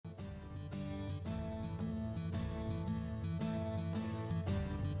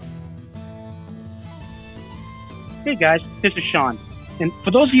Hey guys, this is Sean. And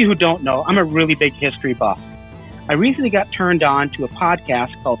for those of you who don't know, I'm a really big history buff. I recently got turned on to a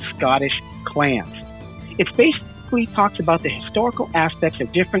podcast called Scottish Clans. It basically talks about the historical aspects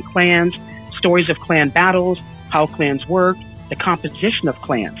of different clans, stories of clan battles, how clans work, the composition of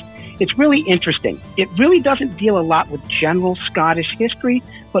clans. It's really interesting. It really doesn't deal a lot with general Scottish history,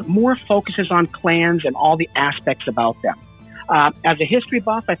 but more focuses on clans and all the aspects about them. As a history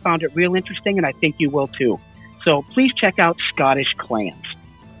buff, I found it real interesting, and I think you will too. So please check out Scottish Clans.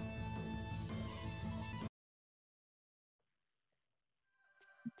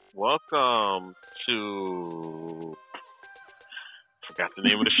 Welcome to... Forgot the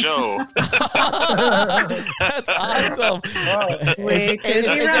name of the show. That's awesome. Is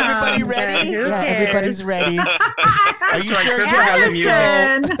everybody ready? Yeah, everybody's ready. Are you sure? Yeah, let's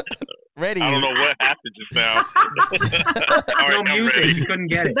go. Ready. I don't know what happened just now. All right, No music. ready. You couldn't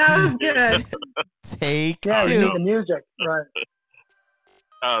get it. That was good. Take Yeah, you two. need the music,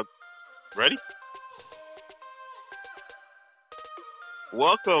 right? Ready?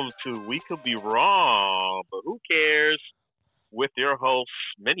 Welcome to We Could Be Wrong, but who cares? With your hosts,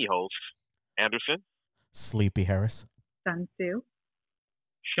 many hosts, Anderson, Sleepy Harris. Sun Tzu.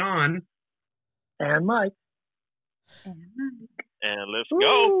 Sean. And Mike. and let's go.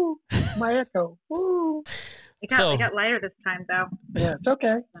 Ooh, my echo. Ooh. It So- got lighter this time, though. Yeah, it's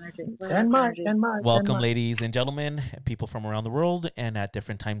okay. Energy. And Mike, and Mike. Welcome, and Mike. ladies and gentlemen, people from around the world and at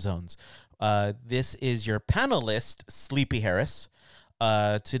different time zones. This is your panelist, Sleepy Harris.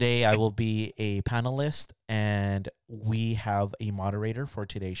 Today I will be a panelist, and we have a moderator for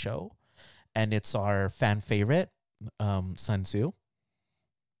today's show, and it's our fan favorite, Sun Tzu.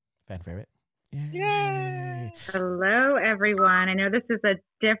 Fan favorite. Yay! Hello, everyone. I know this is a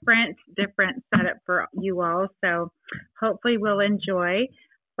different setup for you all, so hopefully we'll enjoy.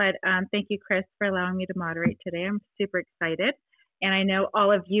 But thank you, Chris, for allowing me to moderate today. I'm super excited. And I know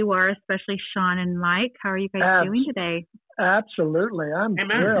all of you are, especially Sean and Mike. How are you guys doing today? Absolutely. I'm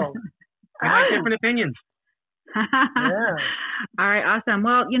Amen. thrilled. I have different opinions. Yeah. All right, awesome.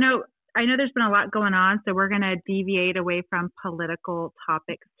 Well, I know there's been a lot going on, so we're going to deviate away from political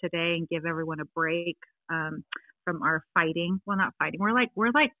topics today and give everyone a break from our fighting. Well, not fighting. We're like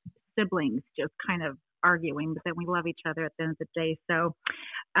siblings, just kind of arguing, but then we love each other at the end of the day. So,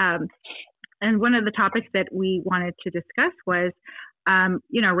 and one of the topics that we wanted to discuss was,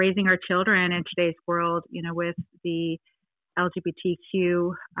 raising our children in today's world, with the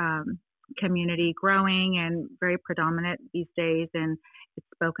LGBTQ community growing and very predominant these days, and it's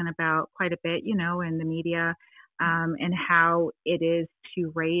spoken about quite a bit, in the media, and how it is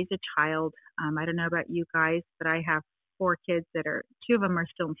to raise a child. I don't know about you guys, but I have 4 kids two of them are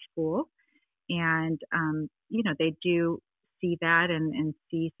still in school, and they do see that and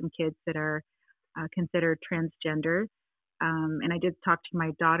see some kids that are considered transgender. And I did talk to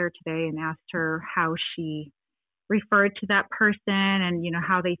my daughter today and asked her how she referred to that person and,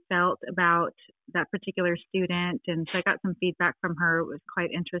 how they felt about that particular student. And so I got some feedback from her. It was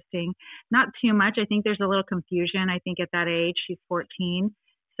quite interesting. Not too much. I think there's a little confusion. I think at that age, she's 14.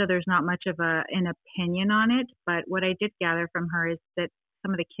 So there's not much of an opinion on it. But what I did gather from her is that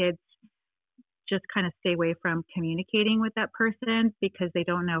some of the kids just kind of stay away from communicating with that person because they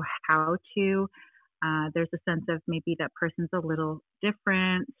don't know how to. There's a sense of maybe that person's a little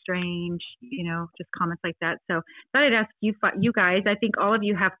different, strange, just comments like that. So thought I'd ask you guys. I think all of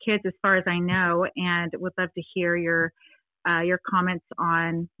you have kids, as far as I know, and would love to hear your comments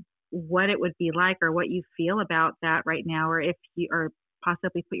on what it would be like or what you feel about that right now, or if you or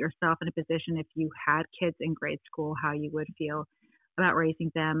possibly put yourself in a position if you had kids in grade school, how you would feel about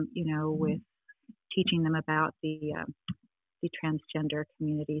raising them, with teaching them about the transgender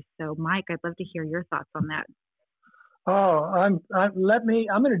community. So, Mike, I'd love to hear your thoughts on that. Oh, I'm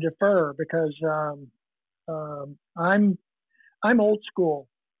going to defer because I'm old school,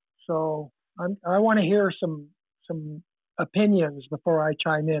 so I want to hear some opinions before I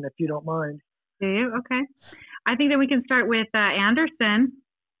chime in, if you don't mind. Do you? Okay. I think that we can start with Anderson.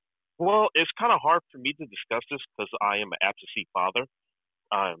 Well, it's kind of hard for me to discuss this because I am an absentee father.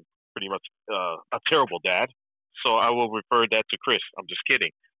 I'm pretty much a terrible dad. So I will refer that to Chris. I'm just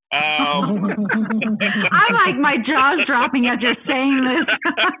kidding. I like my jaws dropping as you're saying this.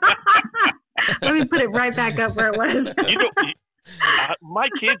 Let me put it right back up where it was. My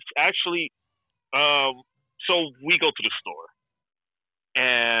kids actually, so we go to the store.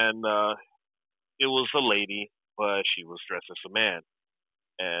 And it was a lady, but she was dressed as a man.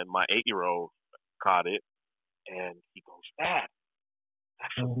 And my 8-year-old caught it. And he goes, Dad,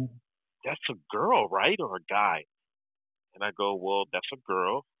 that's a girl, right? Or a guy? And I go, well, that's a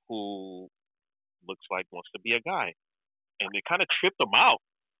girl who looks like wants to be a guy, and it kind of tripped him out.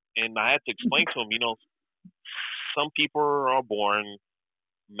 And I had to explain to him, some people are born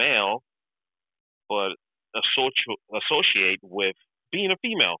male, but associate with being a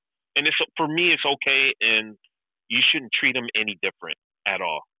female, and it's for me it's okay, and you shouldn't treat them any different at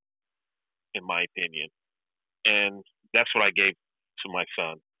all, in my opinion. And that's what I gave to my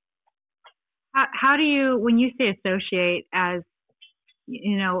son. How do you, when you say associate as,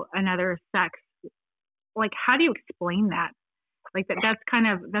 another sex, like, how do you explain that? Like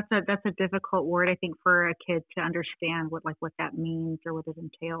that's a difficult word, I think, for a kid to understand what that means or what it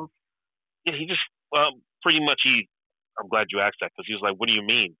entails. Yeah, he just, pretty much I'm glad you asked that, because he was like, what do you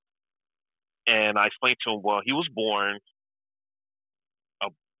mean? And I explained to him, well, he was born a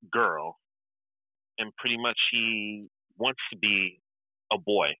girl, and pretty much he wants to be a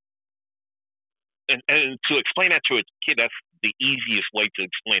boy. And to explain that to a kid, that's the easiest way to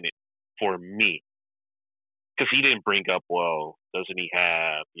explain it for me. Because he didn't bring up, well, doesn't he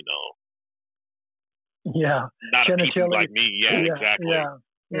have, not a people like me? Yeah, exactly.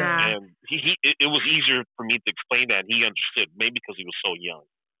 Yeah. And it was easier for me to explain that. And he understood, maybe because he was so young,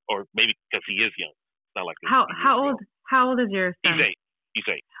 or maybe because he is young. It's not like how old is your son? He's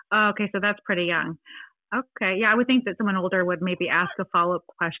 8. Oh, okay, so that's pretty young. Okay, yeah, I would think that someone older would maybe ask a follow-up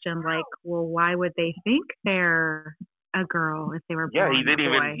question like, well, why would they think they're a girl if they were born he didn't a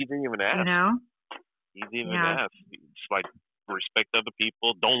boy? He didn't even ask. He didn't even ask. It's like, respect other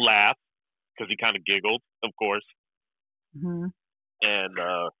people. Don't laugh, because he kind of giggled, of course. Mm-hmm. And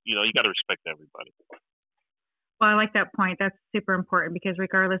you got to respect everybody. Well, I like that point. That's super important, because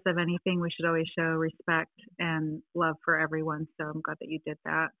regardless of anything, we should always show respect and love for everyone. So I'm glad that you did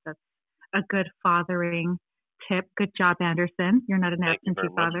that. That's a good fathering tip. Good job, Anderson. You're not an absentee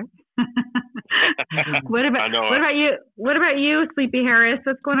father. What about you? What about you, Sleepy Harris?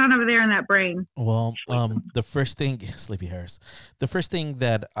 What's going on over there in that brain? Well, the first thing, Sleepy Harris, the first thing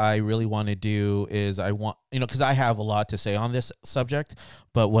that I really want to do is because I have a lot to say on this subject,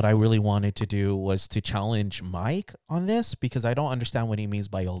 but what I really wanted to do was to challenge Mike on this, because I don't understand what he means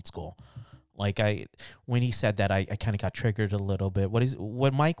by old school. Like when he said that, I kind of got triggered a little bit.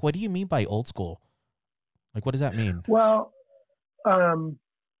 Mike, what do you mean by old school? Like, what does that mean? Well,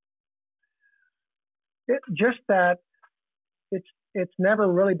 just that it's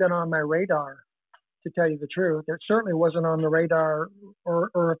never really been on my radar, to tell you the truth. It certainly wasn't on the radar,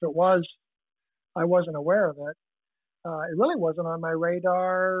 or if it was, I wasn't aware of it. It really wasn't on my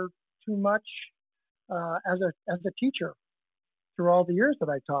radar too much as a teacher. Through all the years that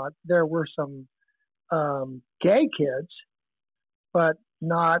I taught, there were some gay kids, but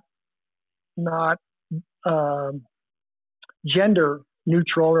not gender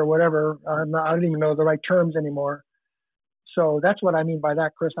neutral or whatever. I don't even know the right terms anymore. So that's what I mean by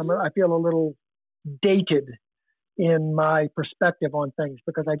that, Chris. I feel a little dated in my perspective on things,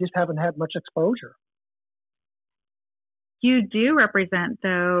 because I just haven't had much exposure. You do represent,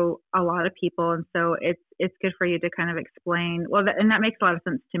 though, a lot of people, and so it's good for you to kind of explain. Well, and that makes a lot of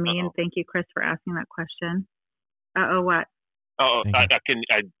sense to me. And thank you, Chris, for asking that question. What? Oh,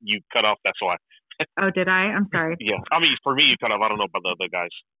 you cut off. That's why. Oh, did I? I'm sorry. Yeah, I mean, for me, you cut off. I don't know about the other guys.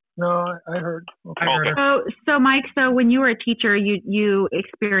 No, I heard. Okay. So Mike, so when you were a teacher, you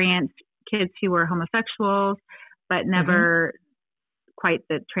experienced kids who were homosexuals, but never quite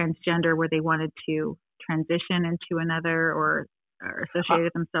the transgender where they wanted to transition into another or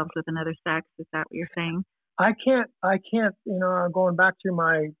associated themselves with another sex. Is that what you're saying? I can't, going back to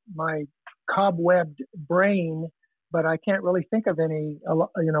my cobwebbed brain, but I can't really think of any,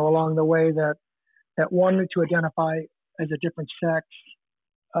 along the way that wanted to identify as a different sex.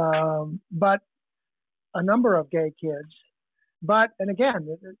 But a number of gay kids. And again,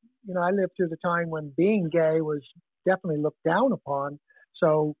 I lived through the time when being gay was definitely looked down upon.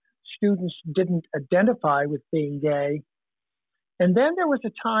 So students didn't identify with being gay. And then there was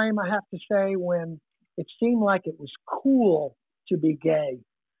a time, I have to say, when it seemed like it was cool to be gay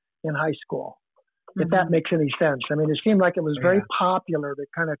in high school, if that makes any sense. I mean, it seemed like it was very popular to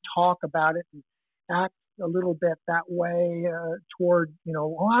kind of talk about it and act a little bit that way toward,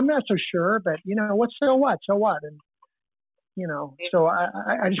 I'm not so sure, but, so what? And, so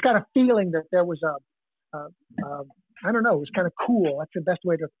I just got a feeling that there was I don't know, it was kind of cool. That's the best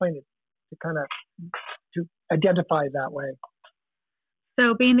way to explain it, to identify that way.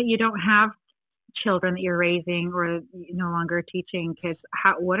 So being that you don't have children that you're raising or no longer teaching kids,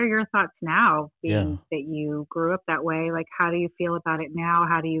 what are your thoughts now, being that you grew up that way? Like, how do you feel about it now?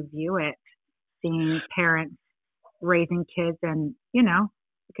 How do you view it, seeing parents raising kids and,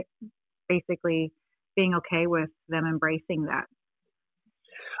 basically being okay with them embracing that?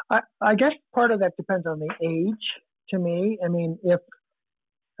 I guess part of that depends on the age. To me, I mean, if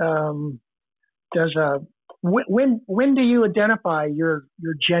does when do you identify your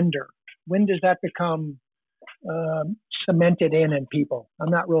gender? When does that become cemented in people? I'm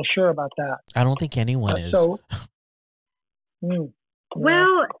not real sure about that. I don't think anyone is. So,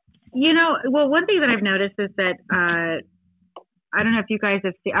 well, one thing that I've noticed is that I don't know if you guys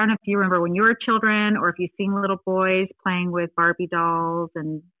have seen, I don't know if you remember when you were children or if you've seen little boys playing with Barbie dolls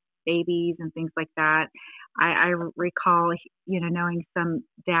and babies and things like that. I recall, knowing some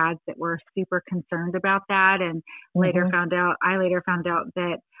dads that were super concerned about that, and I later found out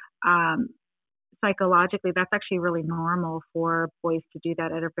that psychologically that's actually really normal for boys to do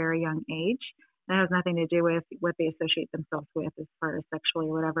that at a very young age. That has nothing to do with what they associate themselves with as far as sexually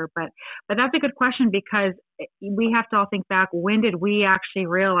or whatever. But that's a good question, because we have to all think back, when did we actually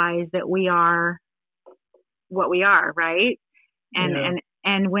realize that we are what we are, right?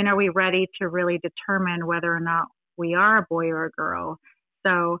 And when are we ready to really determine whether or not we are a boy or a girl?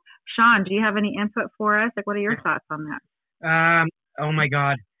 So, Sean, do you have any input for us? Like, what are your thoughts on that? Oh my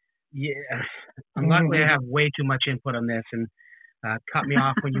God. Yeah. Luckily, I have way too much input on this, and cut me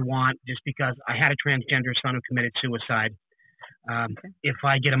off when you want, just because I had a transgender son who committed suicide. If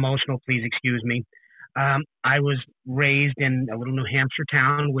I get emotional, please excuse me. I was raised in a little New Hampshire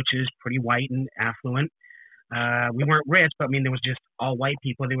town, which is pretty white and affluent. We weren't rich, but I mean, there was just all white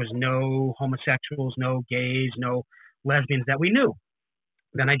people. There was no homosexuals, no gays, no lesbians that we knew.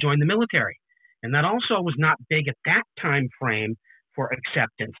 Then I joined the military, and that also was not big at that time frame for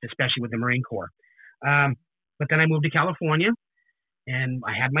acceptance, especially with the Marine Corps. But then I moved to California, and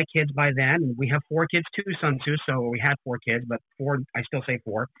I had my kids by then. And we have 4 kids too, Sun Tzu. So we had 4 kids, but 4, I still say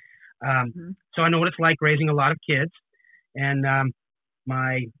 4. So I know what it's like raising a lot of kids. And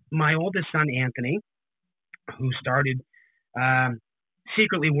my oldest son, Anthony, who started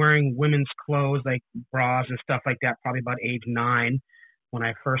secretly wearing women's clothes like bras and stuff like that, probably about age 9 when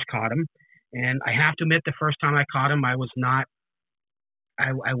I first caught him. And I have to admit, the first time I caught him, I wasn't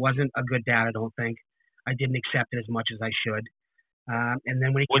a good dad, I don't think. I didn't accept it as much as I should. And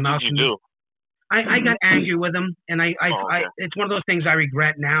then when he came out, what did you do? I got angry with him, and it's one of those things I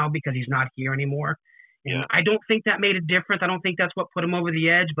regret now because he's not here anymore. And I don't think that made a difference. I don't think that's what put him over the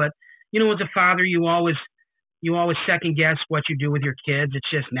edge. But as a father, you always second guess what you do with your kids. It's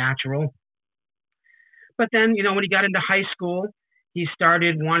just natural. But then, when he got into high school, he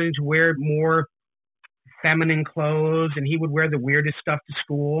started wanting to wear more feminine clothes, and he would wear the weirdest stuff to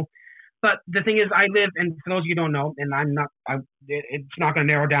school. But the thing is, I live, and for those of you who don't know, and it's not going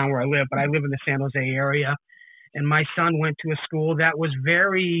to narrow down where I live, but I live in the San Jose area, and my son went to a school that was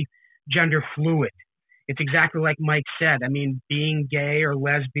very gender fluid. It's exactly like Mike said. I mean, being gay or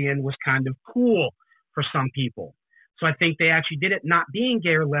lesbian was kind of cool for some people. So I think they actually did it not being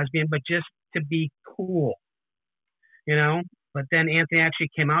gay or lesbian, but just to be cool, But then Anthony actually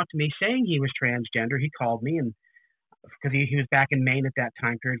came out to me saying he was transgender. He called me, and because he was back in Maine at that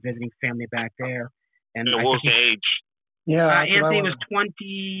time period, visiting family back there. And what was the age? Yeah, Anthony was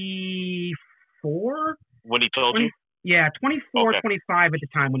 24 when he told you. Yeah, 24, 25 at the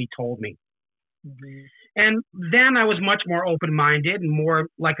time when he told me. And then I was much more open-minded and more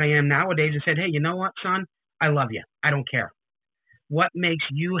like I am nowadays, and said, "Hey, you know what, son? I love you. I don't care. What makes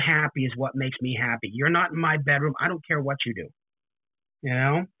you happy is what makes me happy. You're not in my bedroom. I don't care what you do."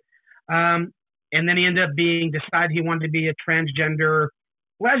 And then he ended up decided he wanted to be a transgender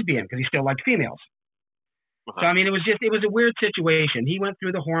lesbian because he still liked females. So, I mean, it was a weird situation. He went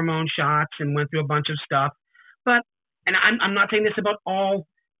through the hormone shots and went through a bunch of stuff. But, and I'm not saying this about all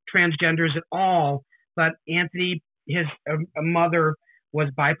transgenders at all, but Anthony, his mother was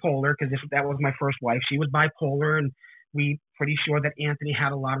bipolar, because that was my first wife. She was bipolar, and we pretty sure that Anthony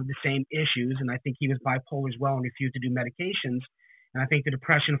had a lot of the same issues. And I think he was bipolar as well and refused to do medications. And I think the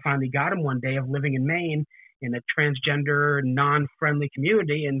depression finally got him one day of living in Maine in a transgender, non-friendly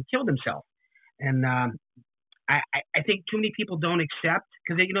community, and killed himself. And I think too many people don't accept,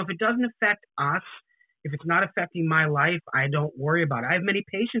 because, if it doesn't affect us, if it's not affecting my life, I don't worry about it. I have many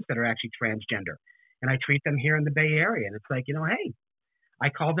patients that are actually transgender, and I treat them here in the Bay Area. And it's like, hey, I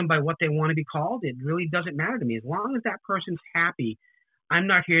call them by what they want to be called. It really doesn't matter to me. As long as that person's happy, I'm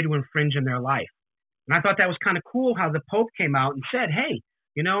not here to infringe on their life. And I thought that was kind of cool how the Pope came out and said, hey,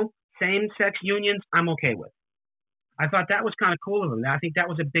 same-sex unions, I'm okay with. I thought that was kind of cool of him. I think that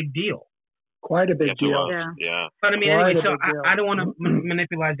was a big deal. Quite a big deal. Yeah. But I mean, anyway, so I don't want to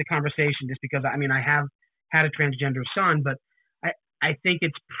manipulate the conversation just because, I have had a transgender son, but I think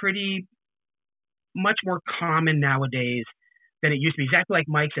it's pretty much more common nowadays than it used to be. Exactly like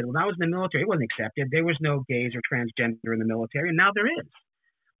Mike said, when I was in the military, it wasn't accepted. There was no gays or transgender in the military, and now there is.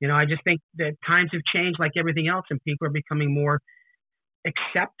 I just think that times have changed like everything else, and people are becoming more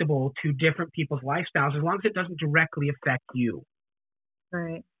acceptable to different people's lifestyles as long as it doesn't directly affect you.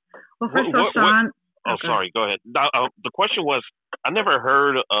 Right. Well, first of all, Sean. Sorry. Go ahead. The question was, I never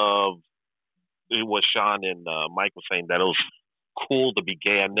heard of what Sean and Mike was saying, that it was cool to be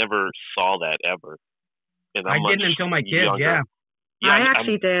gay. I never saw that ever. And I didn't until my kids, yeah. I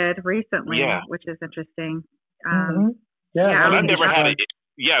actually did recently, which is interesting. I never had it.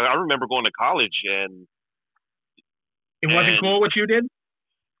 Yeah, I remember going to college and it wasn't cool what you did?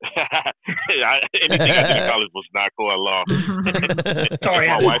 Anything I did in college was not cool at all. Sorry,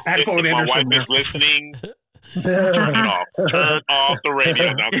 if my wife is listening, turn it off. Turn off the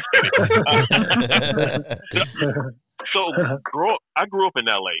radio. No, I'm just kidding. So I grew up in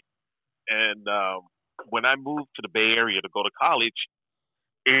LA, and when I moved to the Bay Area to go to college,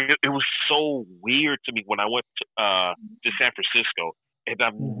 it was so weird to me when I went to San Francisco, and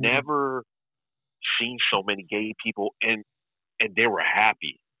I've never seen so many gay people, and they were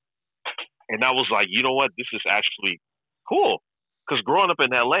happy. And I was like, you know what? This is actually cool. Because growing up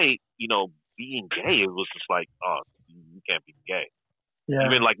in LA, being gay, it was just like, oh, you can't be gay. Yeah.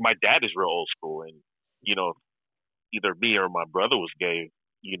 Even like my dad is real old school, and either me or my brother was gay,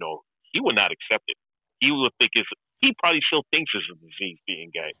 he would not accept it. He would think he probably still thinks it's a disease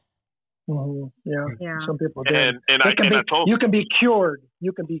being gay. Yeah. Some people do. I told him, you can be cured.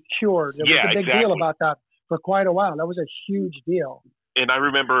 You can be cured. There was a big deal about that for quite a while. That was a huge deal. And I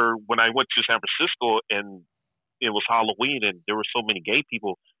remember when I went to San Francisco and it was Halloween and there were so many gay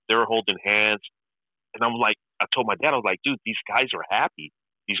people, they were holding hands. And I'm like, I told my dad, I was like, dude, these guys are happy.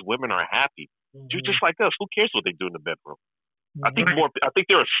 These women are happy. Dude, just like us. Who cares what they do in the bedroom? I think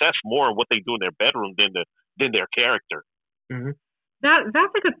they're obsessed more on what they do in their bedroom than their character. That's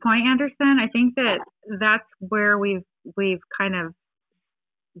a good point, Anderson. I think that's where we've kind of,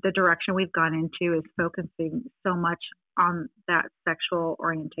 the direction we've gone into is focusing so much on that sexual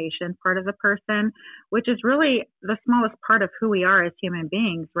orientation part of the person, which is really the smallest part of who we are as human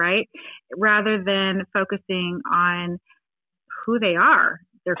beings, right? Rather than focusing on who they are,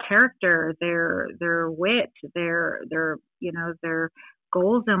 their character, their wit, their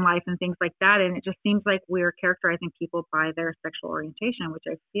goals in life and things like that. And it just seems like we're characterizing people by their sexual orientation, which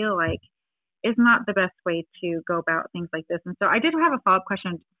I feel like is not the best way to go about things like this. And so I did have a follow-up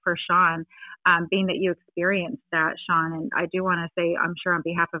question for Sean, being that you experienced that, Sean. And I do want to say, I'm sure on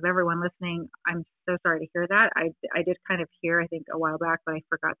behalf of everyone listening, I'm so sorry to hear that. I did kind of hear, I think, a while back, but I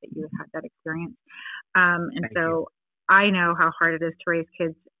forgot that you had that experience. Thank you. I know how hard it is to raise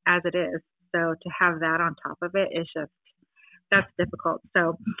kids as it is. So to have that on top of it is just, that's difficult.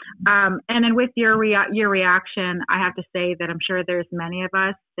 So, and then with your reaction, I have to say that I'm sure there's many of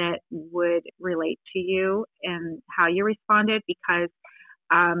us that would relate to you and how you responded, because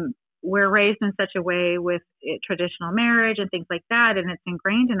we're raised in such a way with traditional marriage and things like that, and it's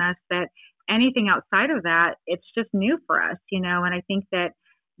ingrained in us that anything outside of that, it's just new for us, and I think that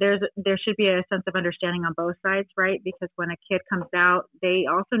there should be a sense of understanding on both sides, right? Because when a kid comes out, they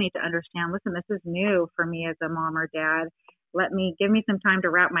also need to understand, listen, this is new for me as a mom or dad. Give me some time to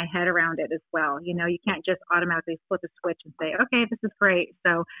wrap my head around it as well. You can't just automatically flip a switch and say, okay, this is great.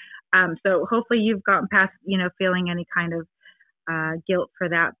 So hopefully you've gotten past, feeling any kind of guilt for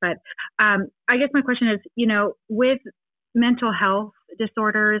that. But I guess my question is, with mental health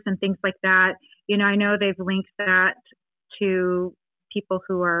disorders and things like that, I know they've linked that to people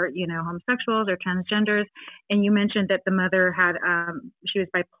who are, homosexuals or transgenders. And you mentioned that the mother had, she was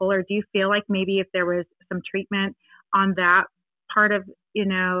bipolar. Do you feel like maybe if there was some treatment on that part of,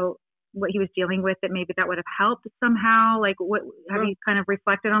 what he was dealing with, that maybe that would have helped somehow? Like, what have you kind of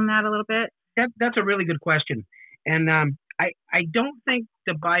reflected on that a little bit? That's a really good question. And I don't think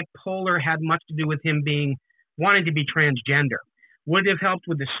the bipolar had much to do with him wanting to be transgender. Would it have helped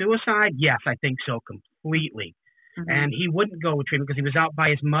with the suicide? Yes, I think so, completely. And he wouldn't go with treatment because he was out by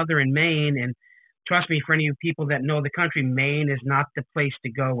his mother in Maine. And trust me, for any of you people that know the country, Maine is not the place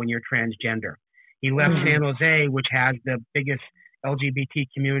to go when you're transgender. He left San Jose, which has the biggest LGBT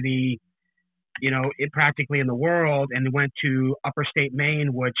community, practically in the world, and went to upper state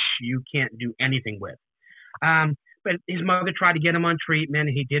Maine, which you can't do anything with. But his mother tried to get him on treatment,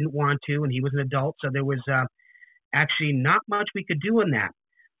 and he didn't want to, and he was an adult, so there was actually not much we could do in that.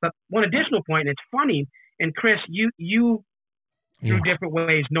 But one additional point, and it's funny, and Chris, you through different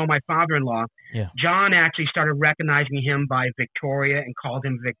ways know my father-in-law. Yeah. John actually started recognizing him by Victoria and called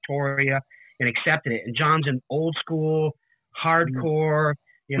him Victoria and accepted it. And John's an old school, hardcore,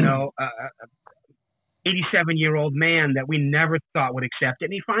 87-year-old man that we never thought would accept it.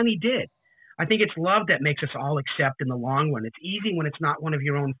 And he finally did. I think it's love that makes us all accept in the long run. It's easy when it's not one of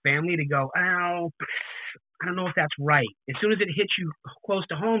your own family to go, oh, I don't know if that's right. As soon as it hits you close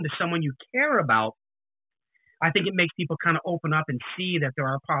to home to someone you care about, I think it makes people kind of open up and see that there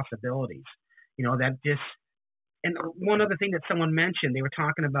are possibilities. That just, and one other thing that someone mentioned, they were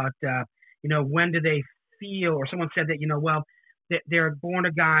talking about, when do they feel, or someone said that, well, they're born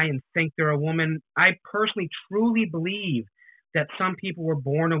a guy and think they're a woman. I personally truly believe that some people were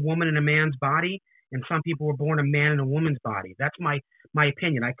born a woman in a man's body, and some people were born a man in a woman's body. That's my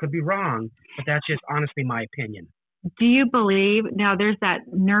opinion. I could be wrong, but that's just honestly my opinion. Do you believe, now there's that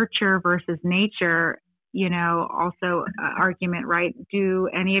nurture versus nature, also argument, right? Do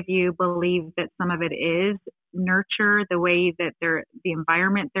any of you believe that some of it is nurture, the way that the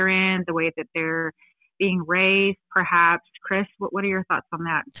environment they're in, the way that they're being raised, perhaps? Chris, what are your thoughts on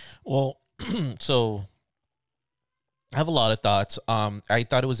that? Well, so I have a lot of thoughts. I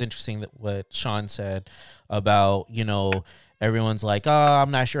thought it was interesting that what Sean said about, everyone's like, oh,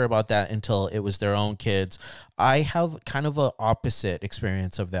 I'm not sure about that until it was their own kids. I have kind of an opposite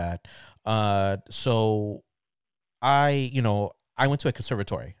experience of that. So I went to a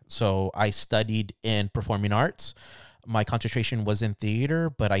conservatory. So I studied in performing arts. My concentration was in theater,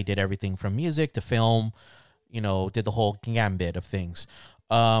 but I did everything from music to film, did the whole gambit of things.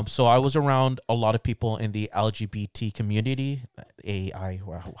 So I was around a lot of people in the LGBT community, AI,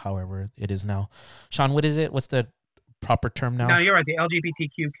 however it is now. Sean, what is it? What's the proper term now? No, you're right. The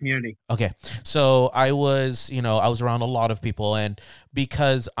LGBTQ community. Okay. So I was around a lot of people, and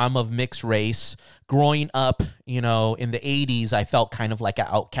because I'm of mixed race, growing up, in the 80s, I felt kind of like an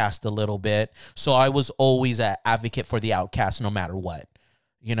outcast a little bit. So I was always an advocate for the outcast no matter what,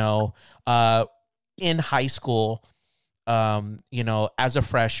 in high school. As a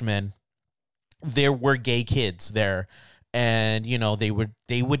freshman, there were gay kids there, and,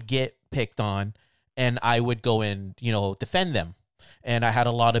 they would get picked on, and I would go and, defend them. And I had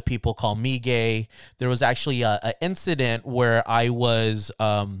a lot of people call me gay. There was actually a incident where I was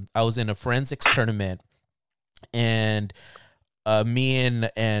in a forensics tournament, and me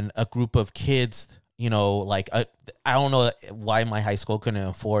and a group of kids, I don't know why my high school couldn't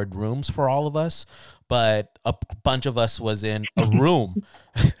afford rooms for all of us, but a bunch of us was in a room.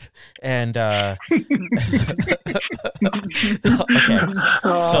 And okay,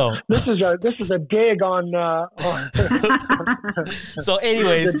 so this is a dig on so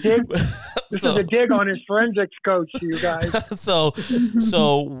anyways, this is a dig on his forensics coach, you guys. So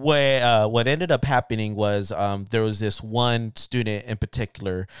what ended up happening was there was this one student in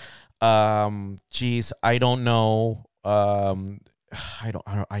particular. I don't know. I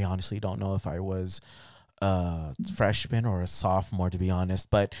honestly don't know if I was a freshman or a sophomore, to be honest,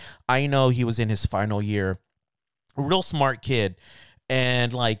 but I know he was in his final year. A real smart kid.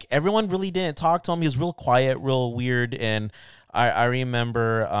 And like everyone really didn't talk to him. He was real quiet, real weird. And I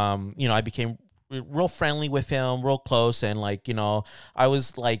remember, I became real friendly with him, real close. And I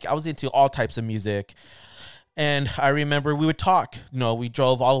was into all types of music. And I remember we would talk, we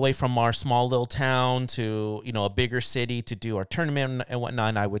drove all the way from our small little town to, a bigger city to do our tournament and whatnot.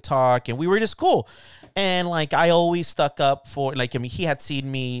 And I would talk, and we were just cool. And I always stuck up for, he had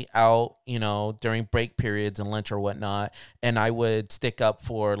seen me out, during break periods and lunch or whatnot. And I would stick up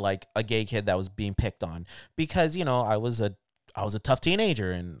for a gay kid that was being picked on because, I was a tough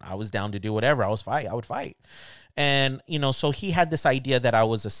teenager and I was down to do whatever. I would fight. And, so he had this idea that I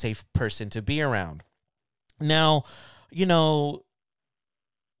was a safe person to be around. Now,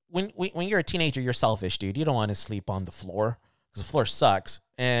 when you're a teenager, you're selfish, dude. You don't want to sleep on the floor because the floor sucks.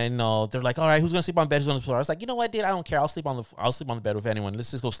 And they're like, all right, who's gonna sleep on bed? Who's on the floor? I was like, you know what, dude? I don't care. I'll sleep on the bed with anyone. Let's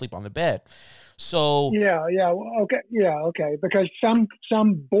just go sleep on the bed. So okay. Because some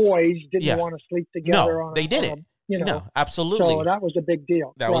boys didn't want to sleep together. No, they didn't. No, absolutely. So that was a big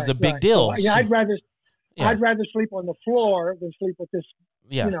deal. That was a big deal. So, I'd rather sleep on the floor than sleep with this.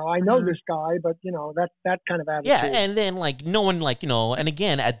 Yeah. I know this guy, but that kind of attitude. Yeah, and then no one and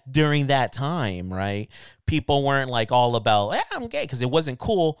again during that time, right? People weren't all about I'm gay because it wasn't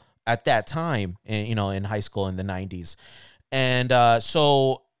cool at that time, in high school in the 90s. And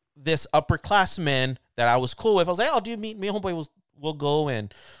so this upperclassman that I was cool with, I was like, oh, dude, me and homeboy we'll go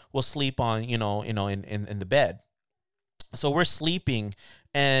and we'll sleep on in the bed. So we're sleeping,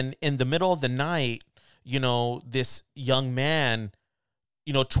 and in the middle of the night, this young man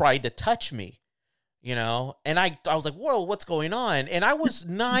tried to touch me, and I was like, whoa, what's going on? And I was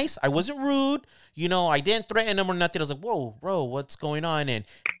nice. I wasn't rude. I didn't threaten him or nothing. I was like, whoa, bro, what's going on? And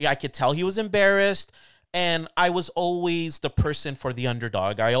I could tell he was embarrassed. And I was always the person for the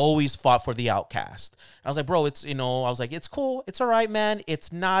underdog. I always fought for the outcast. I was like, bro, it's, I was like, it's cool. It's all right, man.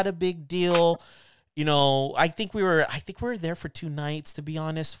 It's not a big deal. I think we were there for 2 nights, to be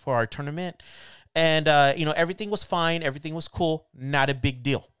honest, for our tournament. And, everything was fine. Everything was cool. Not a big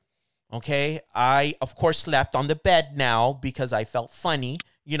deal. Okay. I, of course, slept on the bed now because I felt funny.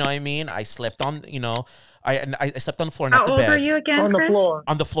 You know what I mean? I slept on, I slept on the floor, not the bed. How old were you again, On Chris? the floor.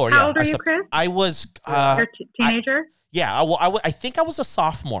 On the floor, How yeah. old are you, Chris? I was... You're a teenager? I think I was a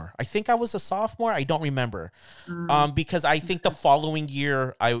sophomore. I don't remember. Because I think the following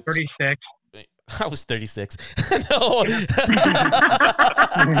year... 36. I was 36. No.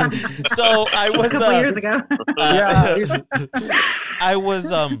 So I was... A couple years ago. I was...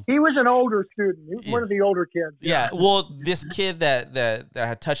 He was an older student. He was one of the older kids. Yeah. Well, this kid that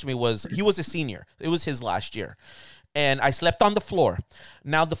had touched me he was a senior. It was his last year. And I slept on the floor.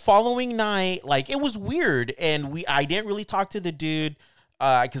 Now, the following night, it was weird. And I didn't really talk to the dude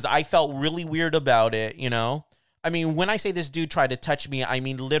because I felt really weird about it, I mean, when I say this dude tried to touch me, I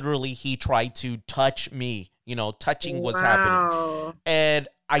mean, literally, he tried to touch me. Touching was happening. And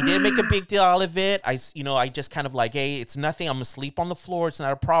I didn't make a big deal out of it. I just kind of hey, it's nothing. I'm asleep on the floor. It's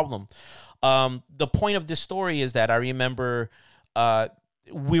not a problem. The point of this story is that I remember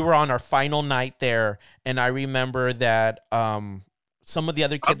we were on our final night there, and I remember that some of the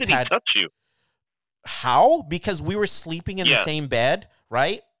other kids How did he touch you? How? Because we were sleeping in the same bed,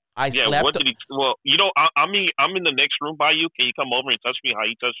 right? I slept. What did he? Well, I'm in the next room by you. Can you come over and touch me how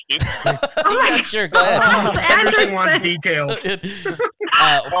he touched you? Yeah, sure. Go ahead. Everything wants details.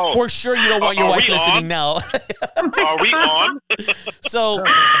 For sure, you don't want your wife listening now. Are we on? So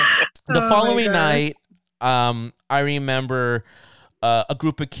the following night, I remember a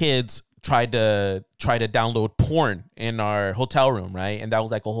group of kids tried to download porn in our hotel room, right? And that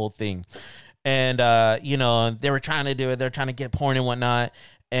was a whole thing. And they were trying to do it. They're trying to get porn and whatnot.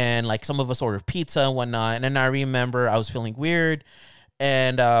 And some of us ordered pizza and whatnot. And then I remember I was feeling weird.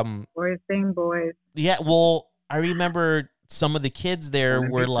 And boys being boys. Yeah, well, I remember some of the kids there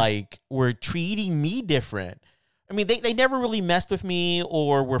were treating me different. I mean, they never really messed with me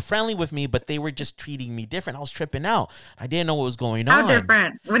or were friendly with me, but they were just treating me different. I was tripping out. I didn't know what was going on. How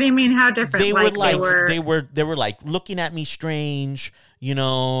different? What do you mean? How different? They were looking at me strange. They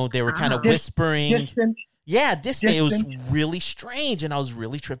were kind of whispering. Distant. Yeah, distant. It was really strange, and I was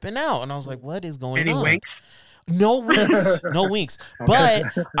really tripping out. And I was like, "What is going on?" Any winks? No winks. No winks. But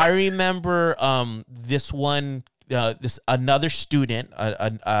I remember this one. Another student,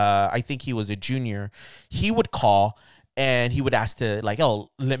 I think he was a junior, he would call and he would ask to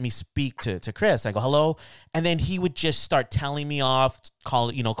let me speak to Chris. I go, hello. And then he would just start telling me off,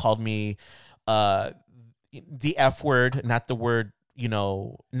 called me the F word, not the word,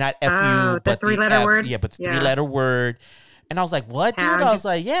 not F-U, but the three-letter word? Yeah, but the 3-letter word. And I was like, what, dude? I was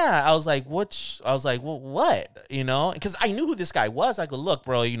like, yeah. I was like, well, what? Because I knew who this guy was. I go, look,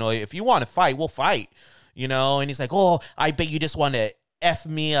 bro, if you want to fight, we'll fight. And he's like, oh, I bet you just want to F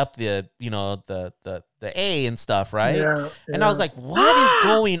me up the A and stuff, right? Yeah. And I was like, what is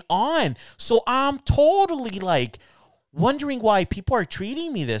going on? So I'm totally wondering why people are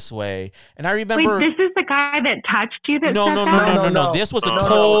treating me this way. And I remember... Wait, this is the guy that touched you that No. This was a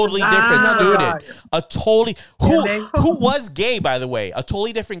totally different student. A totally... Who was gay, by the way. A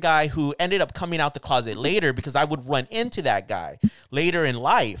totally different guy who ended up coming out the closet later because I would run into that guy later in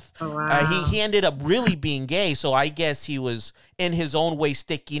life. Oh, wow. He ended up really being gay, so I guess he was, in his own way,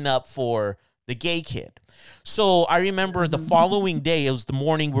 sticking up for the gay kid. So I remember the following day, it was the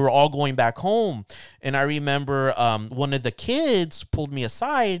morning, we were all going back home. And I remember one of the kids pulled me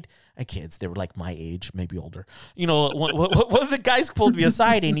aside. And kids, they were my age, maybe older. One of the guys pulled me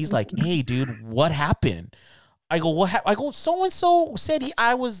aside and he's like, hey, dude, what happened? I go, what I go, so-and-so said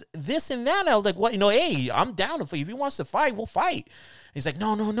I was this and that. I was like, what? Hey, I'm down. If he wants to fight, we'll fight. He's like,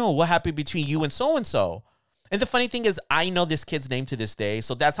 no. What happened between you and so-and-so? And the funny thing is, I know this kid's name to this day,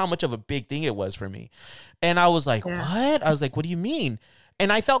 so that's how much of a big thing it was for me. And I was like, what? I was like, what do you mean? And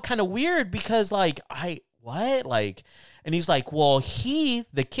I felt kind of weird because, what? And he's like, well,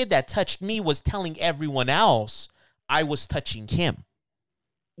 the kid that touched me was telling everyone else I was touching him.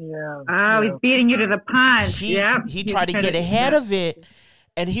 Yeah. Oh, he's beating you to the punch. He tried to get ahead of it.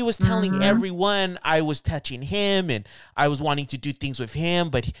 And he was telling everyone I was touching him and I was wanting to do things with him,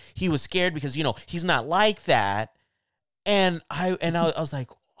 but he was scared because, he's not like that. And I was like,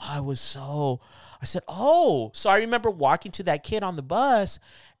 I said, oh. So I remember walking to that kid on the bus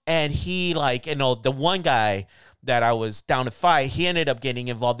and he the one guy that I was down to fight, he ended up getting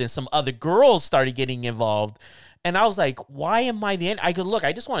involved and some other girls started getting involved. And I was like, why am I the end? I go, look,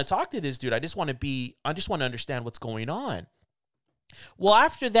 I just want to talk to this dude. I just want to understand what's going on. Well,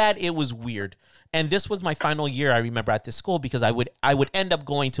 after that, it was weird. And this was my final year, I remember, at this school, because I would end up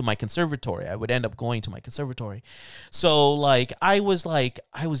going to my conservatory. So like I was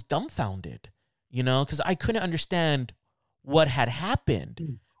dumbfounded, because I couldn't understand what had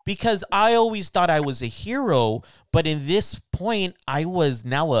happened. Because I always thought I was a hero, but in this point, I was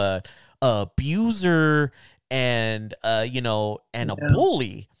now a abuser and and a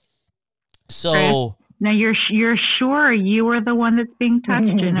bully. So now you're sure you were the one that's being touched,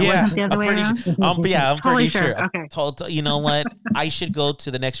 and it wasn't the other way around? I'm pretty sure. Okay. You know what? I should go to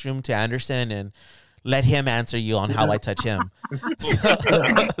the next room to Anderson and let him answer you on how I touch him.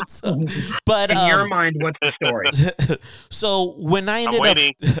 But in your mind, what's the story? So when I ended up,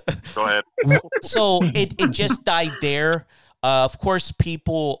 go ahead. So it just died there. Of course,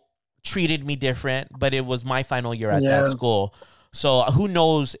 people treated me different, but it was my final year at that school. So who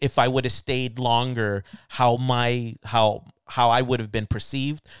knows if I would have stayed longer, how I would have been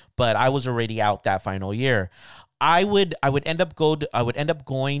perceived. But I was already out that final year. I would end up going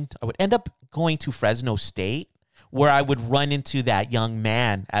to Fresno State, where I would run into that young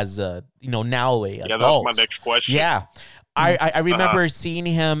man as a now a adult. That's my next question. Yeah. I remember seeing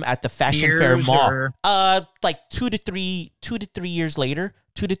him at the Fashion Fair Mall. Like 2 to 3 years later.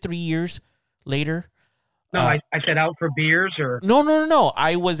 2 to 3 years later. No, I said out for beers or no.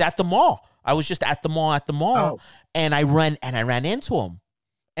 I was at the mall. I was just at the mall, and I ran into him.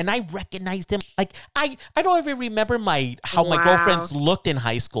 And I recognized him. Like I don't even remember how my girlfriends looked in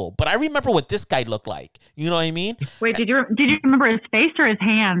high school, but I remember what this guy looked like. You know what I mean? Wait, did you remember his face or his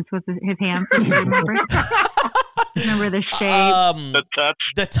hands? Was his hands? Did you remember? Remember the shape,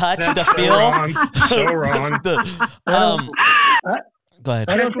 the touch, the so feel. Wrong. So wrong. Go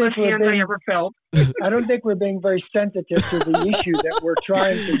ahead. I don't think I ever felt. I don't think we're being very sensitive to the issue that we're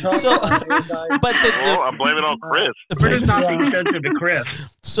trying to talk about. But I'm blaming it on Chris. We're just not being sensitive to Chris.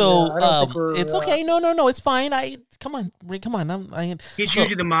 So it's okay. No, it's fine. Come on. He's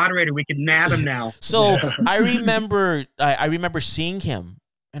usually the moderator. We can nab him now. So I remember seeing him,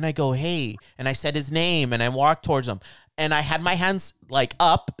 and I go, hey, and I said his name, and I walked towards him. And I had my hands like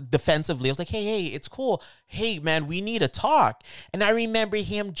up defensively. I was like, hey, it's cool. Hey, man, we need to talk. And I remember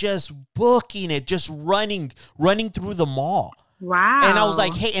him just booking it, just running through the mall. Wow. And I was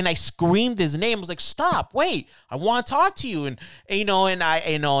like, hey, and I screamed his name. I was like, stop, wait, I want to talk to you. And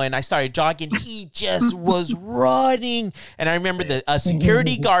I started jogging. He just was running. And I remember a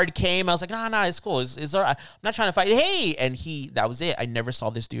security guard came. I was like, no, it's cool. It's all right. I'm not trying to fight. Hey, and that was it. I never saw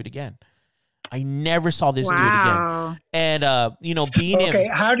this dude again. dude again. And, being him. Okay,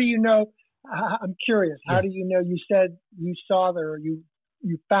 how do you know? I'm curious. How do you know? You said you saw or you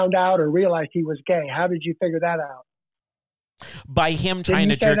found out or realized he was gay. How did you figure that out? By him trying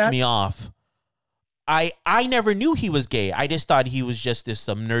to jerk me off. I never knew he was gay. I just thought he was just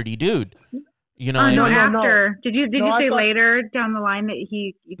some nerdy dude. You know? No, after. Did you say later down the line that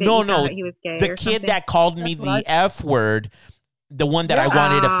he thought he was gay? The kid that called me the F word, the one that I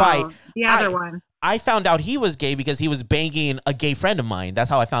wanted to fight. The other one. I found out he was gay because he was banging a gay friend of mine. That's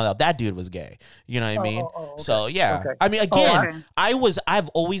how I found out that dude was gay. You know what I mean? Okay. So yeah. Okay. I mean, again, I've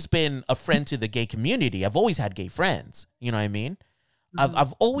always been a friend to the gay community. I've always had gay friends. You know what I mean? Mm-hmm.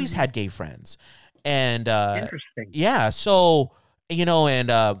 I've always had gay friends. And interesting. Yeah. So, me and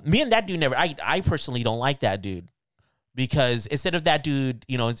that dude I personally don't like that dude, because instead of that dude,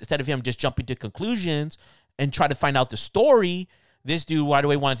 instead of him just jumping to conclusions and try to find out the story, this dude right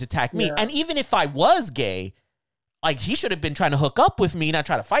away wanted to attack me. Yeah. And even if I was gay, like, he should have been trying to hook up with me, not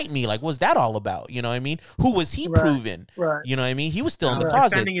try to fight me. Like, what's that all about? You know what I mean? Who was he proving? Right. You know what I mean? He was still in the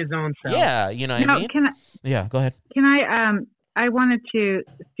closet. Defending his own self. Yeah, you know what I mean? Yeah, go ahead. Can I wanted to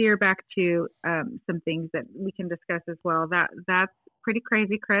steer back to some things that we can discuss as well. That's pretty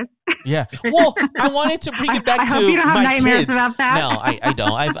crazy, Chris. Yeah. Well, I wanted to bring it back to hope you don't have my nightmares kids. About that. No, I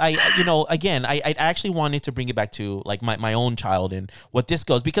don't. I actually wanted to bring it back to like my own child and what this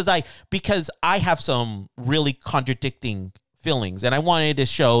goes, because I have some really contradicting feelings, and I wanted to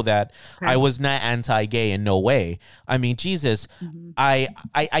show that I was not anti-gay in no way. I mean, Jesus, mm-hmm. I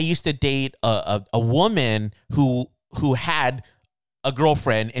used to date a woman who had a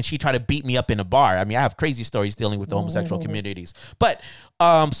girlfriend, and she tried to beat me up in a bar. I mean, I have crazy stories dealing with the homosexual communities. But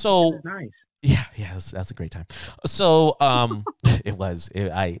so nice. Yeah, that's a great time. So it was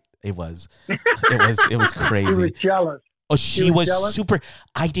crazy. She was jealous. Oh, she was super.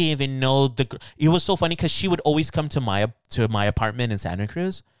 I didn't even know it was so funny because she would always come to my apartment in Santa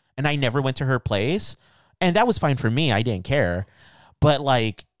Cruz, and I never went to her place, and that was fine for me. I didn't care. But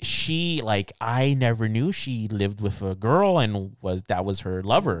like I never knew she lived with a girl and that was her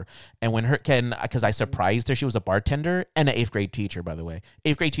lover. And when because I surprised her, she was a bartender and an 8th grade teacher, by the way.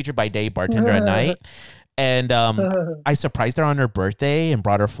 8th grade teacher by day, bartender at night. And I surprised her on her birthday and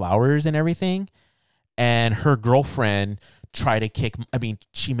brought her flowers and everything. And her girlfriend tried to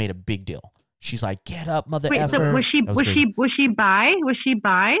she made a big deal. She's like, "Get up, mother effer." So was she bi? Was she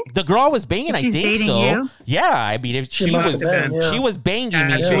bi? The girl I was banging, I think so. You? Yeah, I mean, if she was banging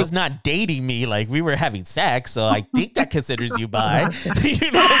me. Yeah. She was not dating me. Like we were having sex, so I think that considers you bi. You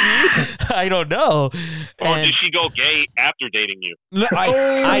know what I mean? I don't know. Or did she go gay after dating you?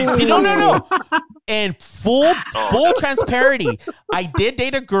 I did no. And full transparency, I did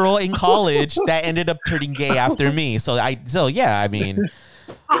date a girl in college that ended up turning gay after me. So yeah, I mean.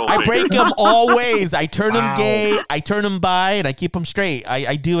 I break them all ways. I turn them gay, I turn them bi, and I keep them straight.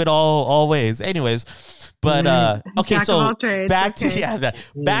 I do it all ways. Anyways, but okay, so back to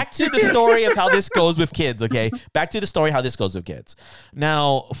the story of how this goes with kids. Okay, back to the story how this goes with kids.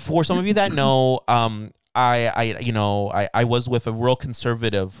 Now, for some of you that know, I was with a real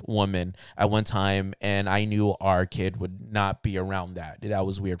conservative woman at one time, and I knew our kid would not be around that. That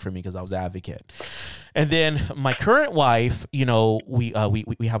was weird for me because I was an advocate. And then my current wife, we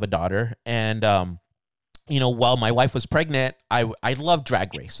have a daughter, and while my wife was pregnant, I loved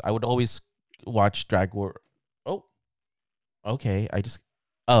Drag Race. I would always watch Drag War. Oh, okay.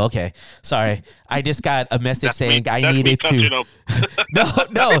 Oh, okay. Sorry. I just got a message saying I needed to.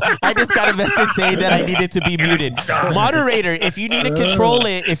 No. I just got a message saying that I needed to be muted. Moderator, if you need to control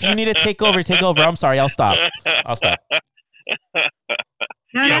it, if you need to take over. I'm sorry. I'll stop.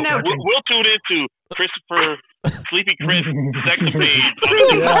 No. We'll tune into Christopher, Sleepy Chris, sex page.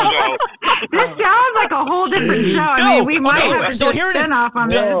 This sounds like a whole different show. I mean, we might have to do a spin-off on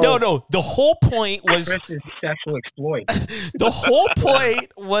this. No. The whole point was Chris is sexual exploit. The whole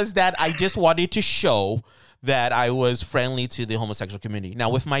point was that I just wanted to show that I was friendly to the homosexual community. Now,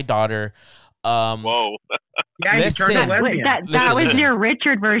 with my daughter, whoa. Yeah, you turned a lesbian. That was your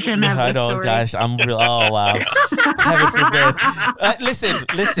Richard version of the story. Gosh, I'm real. Oh wow, heaven forbid.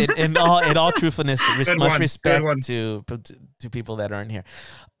 Listen. In all truthfulness, much respect to people that aren't here.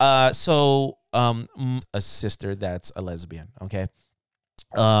 So a sister that's a lesbian. Okay.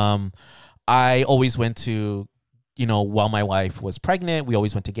 I always went to, while my wife was pregnant, we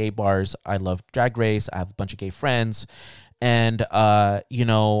always went to gay bars. I love Drag Race. I have a bunch of gay friends. And, I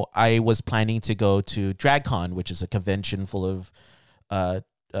was planning to go to DragCon, which is a convention full of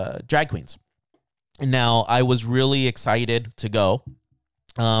drag queens. Now, I was really excited to go.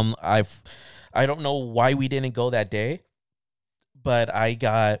 I don't know why we didn't go that day, but I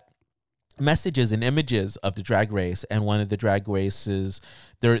got messages and images of the drag race. And one of the drag races,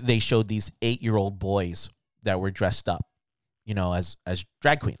 they showed these 8-year-old boys that were dressed up, as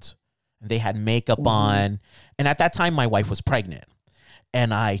drag queens. They had makeup on. And at that time, my wife was pregnant.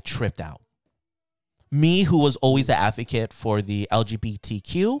 And I tripped out. Me, who was always an advocate for the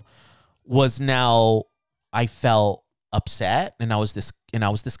LGBTQ, I felt upset. And I was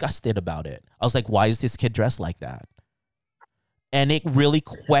disgusted about it. I was like, why is this kid dressed like that? And it really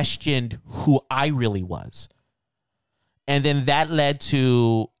questioned who I really was. And then that led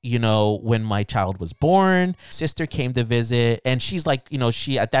to, when my child was born, sister came to visit, and she's like,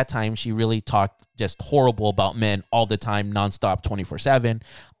 at that time, she really talked just horrible about men all the time, nonstop, 24/7.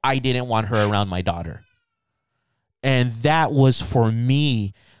 I didn't want her around my daughter. And that was for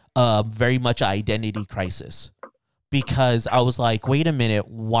me, very much an identity crisis, because I was like, wait a minute,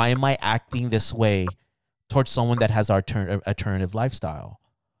 why am I acting this way towards someone that has our alternative lifestyle?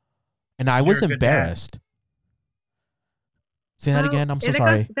 And I was embarrassed. Say that again. I'm so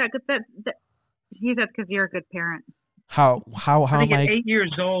sorry. He said because you're a good parent. How am I? At 8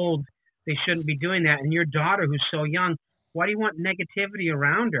 years old, they shouldn't be doing that. And your daughter, who's so young, why do you want negativity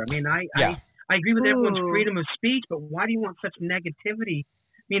around her? I mean, I agree with everyone's freedom of speech, but why do you want such negativity?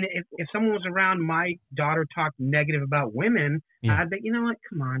 I mean, if someone was around my daughter talked negative about women, I'd be, you know what?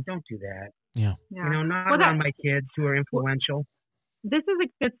 Come on, don't do that. Yeah. Not around my kids who are influential. This is a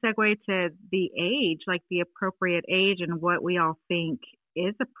good segue to the age, like the appropriate age and what we all think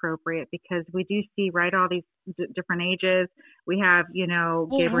is appropriate, because we do see, right, all these different ages. We have,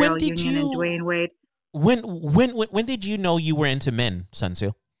 Gabrielle Union and Dwayne Wade. When did you know you were into men,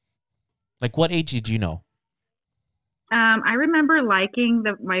 Sunsu? Like, what age did you know? I remember liking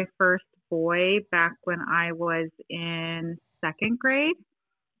my first boy back when I was in 2nd grade.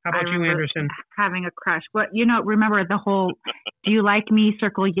 How about you, Anderson? Having a crush. What, remember the whole, do you like me,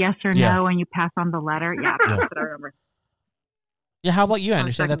 circle yes or no, and you pass on the letter? Yeah, that's what I remember. Yeah, how about you,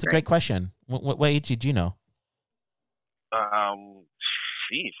 Anderson? That's a great question. What age did you know?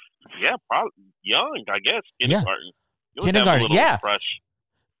 geez. Yeah, probably young, I guess. Yeah. Kindergarten. Kindergarten, yeah. Crush.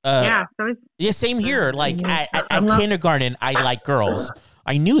 Yeah. So it's, Yeah, same here. Like at I'm not- kindergarten, I like girls.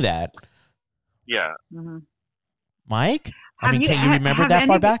 I knew that. Yeah. mm-hmm. Mike? I Have mean, you- can you remember that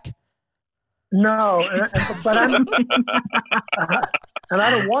far back? No, but I'm, and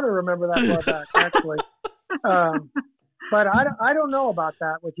I don't want to remember that far back, actually. But I don't know about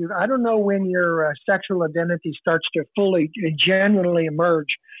that with you. I don't know when your sexual identity starts to fully, genuinely emerge,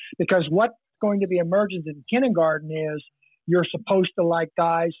 because what's going to be emergent in kindergarten is you're supposed to like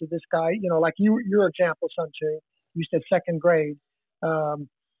guys. So this guy, like your example, Sun Tzu, you said second grade.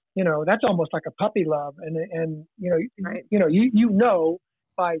 That's almost like a puppy love, and Right. you know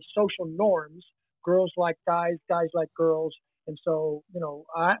by social norms, girls like guys, guys like girls, and so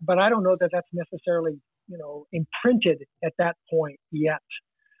but I don't know that that's necessarily imprinted at that point yet.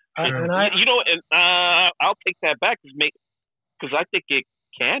 Sure. And I'll take that back because I think it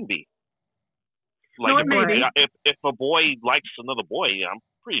can be. Like No, it may be. if a boy likes another boy, I'm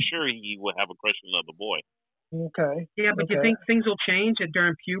pretty sure he would have a crush on another boy. Okay. Yeah, but Okay. you think things will change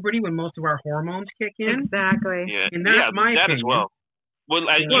during puberty when most of our hormones kick in? Exactly. Yeah, And that's my that as opinion. well. Well,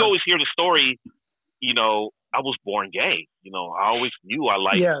 Yeah. you always hear the story. I was born gay. I always knew I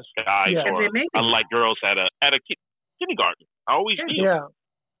liked Yes. guys Yeah. or And they make I it. like girls at a kindergarten. I always knew. Yeah.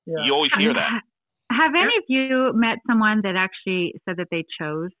 Yeah. You always hear that. Have any of you met someone that actually said that they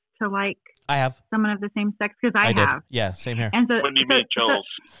chose to like I have. someone of the same sex? Because I did. have. Yeah, same here. And so, What do you so- mean, chose?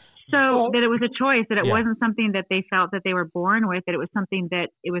 So that it was a choice, that it Yeah. wasn't something that they felt that they were born with, that it was something that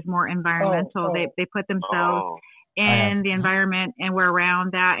it was more environmental. Oh. They put themselves Oh, have. in the environment and were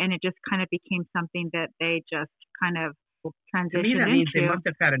around that, and it just kind of became something that they just kind of To transitioned me, that means they into. must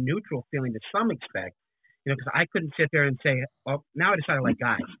have had a neutral feeling to some extent. Because I couldn't sit there and say, "Oh, now I decided I like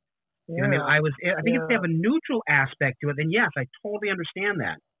guys." You know what I mean? I think if they have a neutral aspect to it, then yes, I totally understand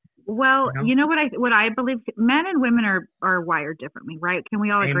that. Well, You know? what I believe, men and women are wired differently, right? Can we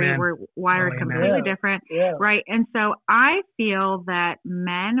all agree Amen. we're wired Oh, amen. completely Yeah. different? Yeah. Right. And so I feel that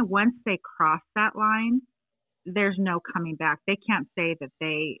men, once they cross that line, there's no coming back. They can't say that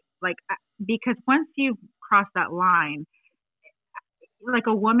because once you've crossed that line, like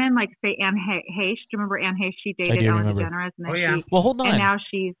a woman, like say Anne Heche, do you remember Anne Heche? She dated do Ellen remember. DeGeneres, and then Oh, yeah. Well, hold and on. now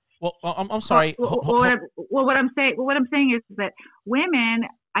she's. Well, I'm sorry. What I'm saying is that women,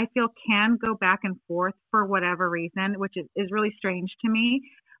 I feel, can go back and forth for whatever reason, which is really strange to me.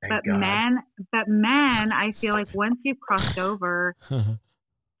 Thank But God. men, I feel Stop like it. once you've crossed over,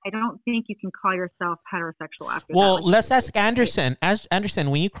 I don't think you can call yourself heterosexual after Well, that. let's ask Anderson.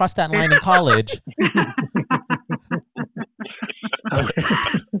 Anderson, when you crossed that line in college,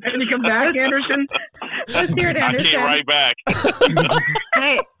 Can you come back, Anderson? Let's hear it, I Anderson. came right back.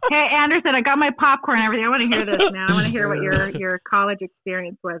 Hey, Anderson, I got my popcorn and everything. I want to hear this now. I want to hear what your college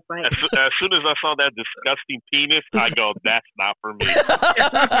experience was like. As soon as I saw that disgusting penis, I go, "That's not for me."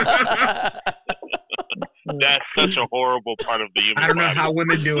 That's such a horrible part of the human I don't know body. how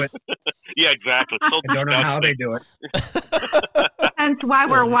women do it. Yeah, exactly. So I don't know how they disgusting. do it. Hence why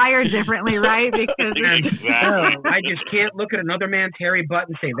we're wired differently, right? Because Exactly. I just can't look at another man's hairy butt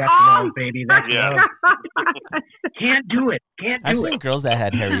and say, "That's Oh. love, baby. That's Yeah. love." Can't do it. Can't I've do seen it. girls that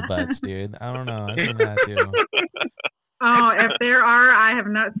had hairy butts, dude. I don't know. I've seen that too. Oh, if there are, I have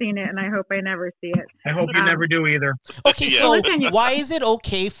not seen it, and I hope I never see it. I hope you never do either. Okay, Yeah. so Listen, why is it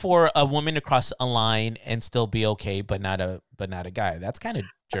okay for a woman to cross a line and still be okay, but not a guy? That's kind of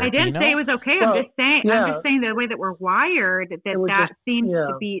jerky. I didn't say it was okay. Well, I'm just saying. yeah. I'm just saying the way that we're wired, It was that just- seems yeah.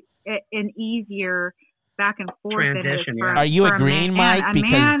 to be an easier back and forth than it is Transition, for, yeah. Are you for a agreeing, man. Mike? A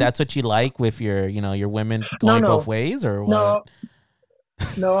Because man- that's what you like with your women going no. both ways, or what?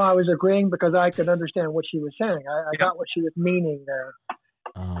 No, I was agreeing because I could understand what she was saying. I got what she was meaning there.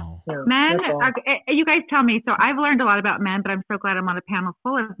 Oh, Yeah, Men, that's all. you guys tell me. So I've learned a lot about men, but I'm so glad I'm on a panel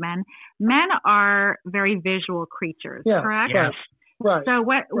full of men. Men are very visual creatures, Yeah. correct? Yes. Right. So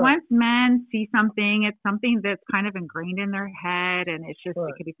once men see something, it's something that's kind of ingrained in their head, and it's just Right.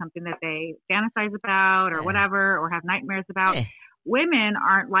 it could be something that they fantasize about or whatever, or have nightmares about. Eh. Women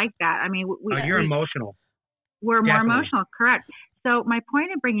aren't like that. I mean, You're emotional. we're more Definitely. emotional, correct? So my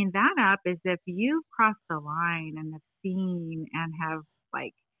point in bringing that up is if you've crossed the line and have seen and have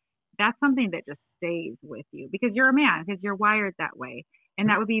that's something that just stays with you because you're a man, because you're wired that way. And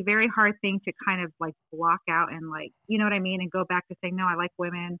that would be a very hard thing to kind of block out and you know what I mean? And go back to saying, no, I like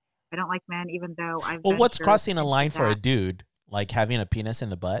women. I don't like men, even though I've well, what's ventured crossing a into line for a that. dude? Like having a penis in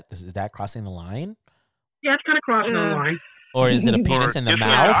the butt? Is that crossing the line, Yeah, it's kind of crossing the line. or is it a penis Or in the kissing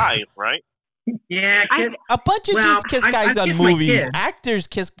mouth? eyes, right? Yeah, I- kid. A bunch of Well, dudes kiss I've guys on kissed my movies. kid. Actors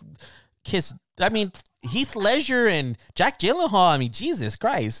kiss. I mean, Heath Ledger and Jack Gyllenhaal. I mean, Jesus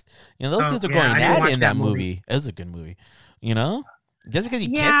Christ. You know, those dudes are yeah, going I didn't at watch it in that that movie. It was a good movie. You know? Just because you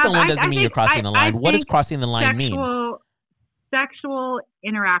Yeah, kiss someone I doesn't mean think- you're crossing the line. I What does think crossing the line mean? Sexual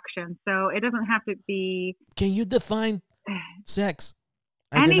interaction. So it doesn't have to be Can you define sex?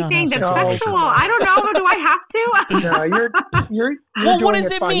 I did not anything have that's sexual sexual. relations. I don't know. Do I have to? No, you're Well, doing what does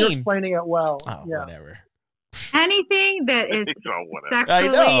it it fine. You're mean? explaining it well. Oh, yeah. whatever. Anything that is So whatever. I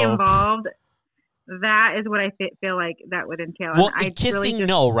sexually know. involved, that is what I feel like that would entail. Well, And I kissing, really just,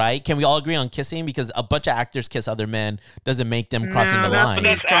 no, right? Can we all agree on kissing? Because a bunch of actors kiss other men doesn't make them crossing the that's line.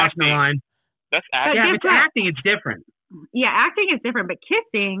 That's crossing the acting. line. That's But acting. Yeah, guess if it's what? acting, it's different. Yeah, acting is different, but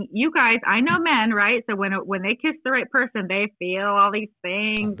kissing, you guys, I know men, right? So when they kiss the right person, they feel all these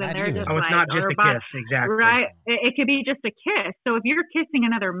things, Not and they're even. just Oh, it's like, not just a kiss, exactly. right? It could be just a kiss. So if you're kissing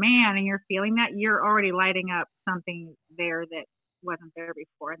another man and you're feeling that, you're already lighting up something there that wasn't there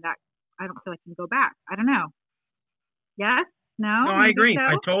before, and that I don't feel like can go back. I don't know. Yes? No? No, I You agree. think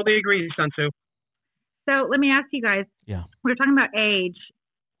I so? totally agree, Sun Tzu. So let me ask you guys. Yeah. We're talking about age.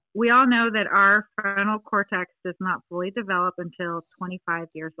 We all know that our frontal cortex does not fully develop until 25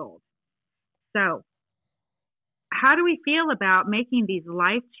 years old. So how do we feel about making these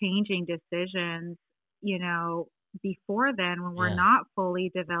life-changing decisions, you know, before then when we're Yeah. not fully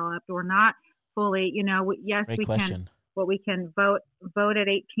developed or not fully, you know, yes, Great we question. we can vote at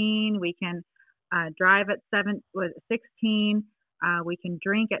 18, we can drive at 16, we can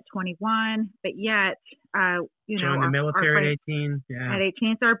drink at 21, but yet, you know, Join the our military brain, at 18. Yeah. at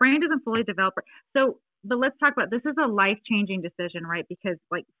 18, so our brain doesn't fully develop. So, but let's talk about, this is a life-changing decision, right? Because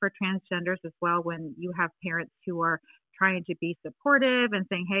like for transgenders as well, when you have parents who are trying to be supportive and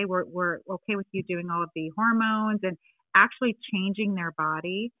saying, hey, we're okay with you doing all of the hormones and actually changing their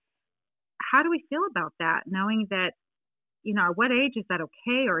body, how do we feel about that? Knowing that, you know, at what age is that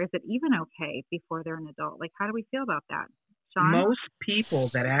okay? Or is it even okay before they're an adult? Like, how do we feel about that? Sean? Most people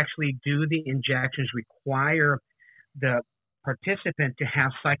that actually do the injections require the participant to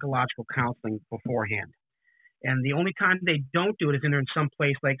have psychological counseling beforehand. And the only time they don't do it is in some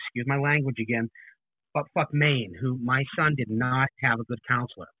place like, excuse my language again, but fuck Maine, who my son did not have a good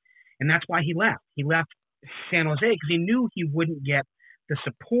counselor. And that's why he left. He left San Jose because he knew he wouldn't get the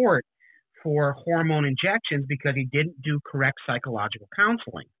support for hormone injections because he didn't do correct psychological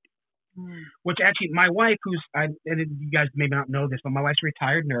counseling. Which actually, my wife, and you guys may not know this, but my wife's a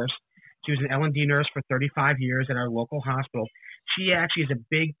retired nurse. She was an L&D nurse for 35 years at our local hospital. She actually is a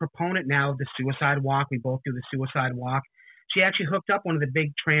big proponent now of the suicide walk. We both do the suicide walk. She actually hooked up one of the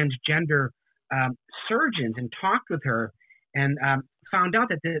big transgender surgeons and talked with her and found out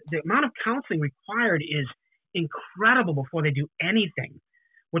that the amount of counseling required is incredible before they do anything,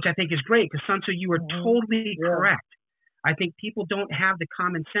 which I think is great because, Sun Tzu, you are totally correct. I think people don't have the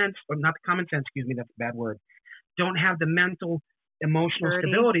common sense, or not the common sense, excuse me, that's a bad word, don't have the mental, emotional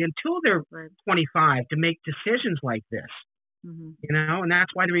stability until they're 25 to make decisions like this. You know, and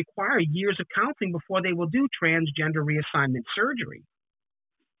that's why they require years of counseling before they will do transgender reassignment surgery.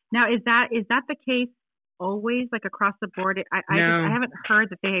 Now, is that the case always, like across the board? I haven't heard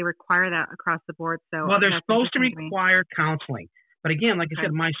that they require that across the board. So well, they're supposed to require counseling, but again, like I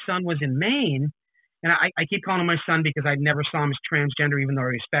said, my son was in Maine, and I keep calling him my son because I never saw him as transgender, even though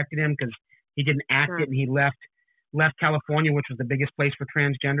I respected him because he didn't act it, and he left California, which was the biggest place for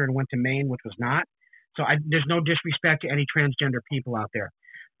transgender, and went to Maine, which was not. So there's no disrespect to any transgender people out there.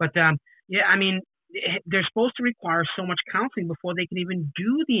 But, yeah, I mean, they're supposed to require so much counseling before they can even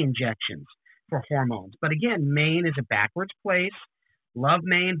do the injections for hormones. But again, Maine is a backwards place. Love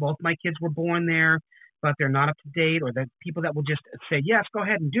Maine. Both my kids were born there, but they're not up to date, or the people that will just say, yes, go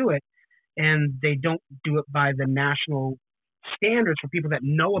ahead and do it. And they don't do it by the national standards for people that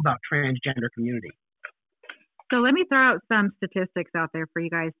know about transgender community. So let me throw out some statistics out there for you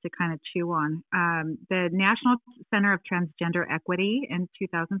guys to kind of chew on. The National Center of Transgender Equity in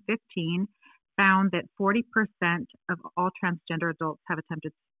 2015 found that 40% of all transgender adults have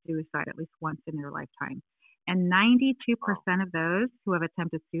attempted suicide at least once in their lifetime. And 92% of those who have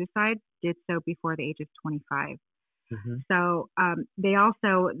attempted suicide did so before the age of 25. So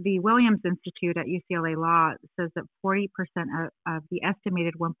the Williams Institute at UCLA Law says that 40% of the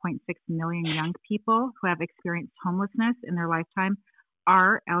estimated 1.6 million young people who have experienced homelessness in their lifetime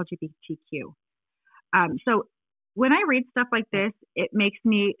are LGBTQ. So when I read stuff like this, it makes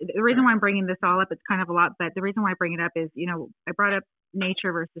me, the reason why I'm bringing this all up, it's kind of a lot, but the reason why I bring it up is, you know, I brought up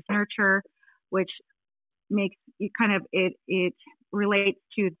nature versus nurture, which makes it kind of, it relates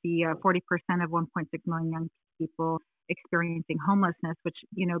to the 40% of 1.6 million young people experiencing homelessness, which,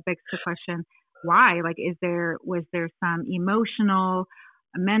 you know, begs the question, why? Like, was there some emotional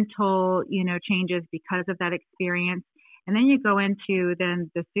mental, changes because of that experience. And then you go into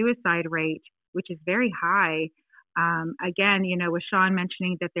then the suicide rate, which is very high. Again, with Sean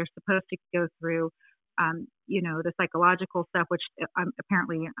mentioning that they're supposed to go through, the psychological stuff, which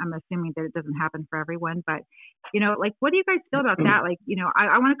apparently I'm assuming that it doesn't happen for everyone. But, what do you guys feel about that?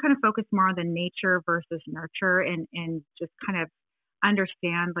 I want to kind of focus more on the nature versus nurture and just kind of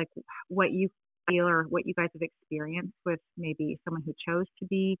understand what you feel or what you guys have experienced with maybe someone who chose to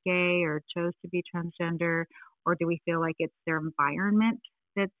be gay or chose to be transgender, or do we feel like it's their environment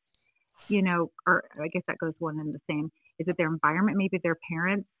that's, or I guess that goes one and the same. Is it their environment? Maybe their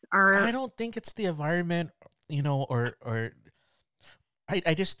parents are. I don't think it's the environment, or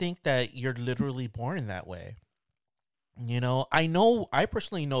I just think that you're literally born that way. I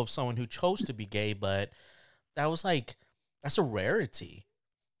personally know of someone who chose to be gay, but that's a rarity.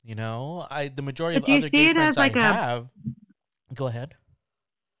 The majority of other gay friends I have. Go ahead.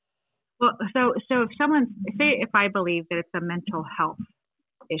 Well, so if I believe that it's a mental health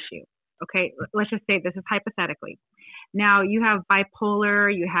issue, okay, let's just say this is hypothetically. Now you have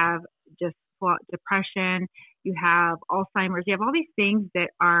bipolar, you have just depression, you have Alzheimer's, you have all these things that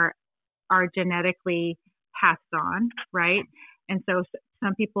are genetically passed on, right? And so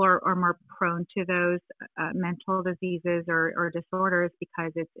some people are more prone to those mental diseases or disorders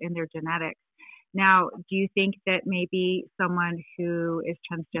because it's in their genetics. Now, do you think that maybe someone who is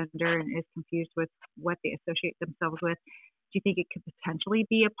transgender and is confused with what they associate themselves with, do you think it could potentially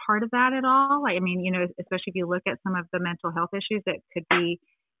be a part of that at all? Especially if you look at some of the mental health issues that could be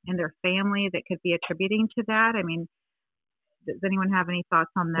in their family that could be attributing to that. Does anyone have any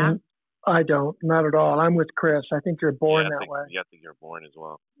thoughts on that? I don't, not at all. I'm with Chris. I think you're born that way. Yeah, I think you're born as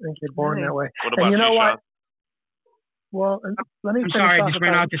well. I think you're born that way. What about you, what? Well, let me. I'm sorry. I just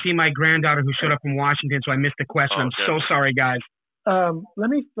ran out to see my granddaughter who showed up from Washington, so I missed the question. I'm so sorry, guys. Let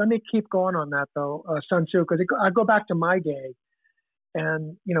me keep going on that though, Sun Tzu, because I go back to my day,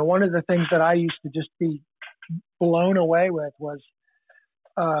 and one of the things that I used to just be blown away with was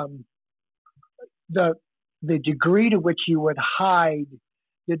the degree to which you would hide,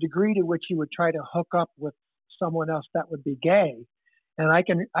 the degree to which you would try to hook up with someone else that would be gay, and I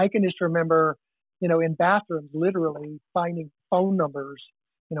can just remember, in bathrooms, literally finding phone numbers,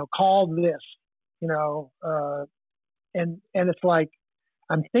 call this, and it's like,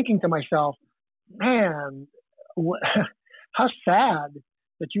 I'm thinking to myself, man, how sad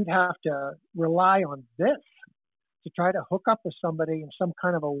that you'd have to rely on this to try to hook up with somebody in some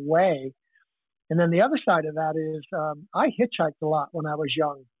kind of a way. And then the other side of that is, I hitchhiked a lot when I was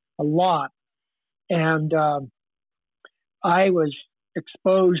young, a lot. And I was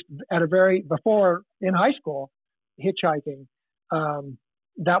exposed before in high school, hitchhiking.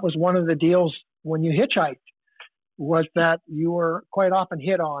 That was one of the deals when you hitchhiked, was that you were quite often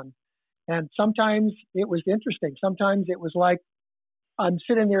hit on. And sometimes it was interesting. Sometimes it was like, I'm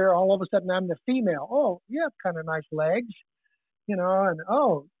sitting there, all of a sudden I'm the female. Oh, you have kind of nice legs,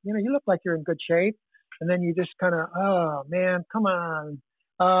 and you look like you're in good shape. And then you just kind of, oh man, come on.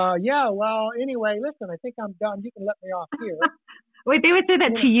 Yeah, well, anyway, listen, I think I'm done. You can let me off here. Wait, they would say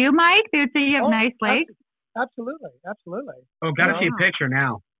that to you, Mike? They would say you have nice legs? Absolutely. Oh, gotta see a picture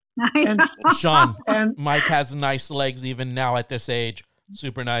now. And Sean, Mike has nice legs even now at this age.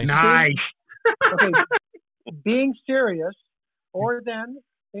 Super nice. Nice. Okay, being serious, or then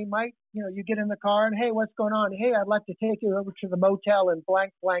they might, you get in the car and, hey, what's going on? Hey, I'd like to take you over to the motel in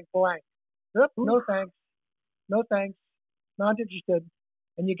blank, blank, blank. Oop, no thanks. No thanks. Not interested.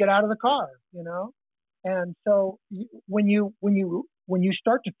 And you get out of the car, And so when you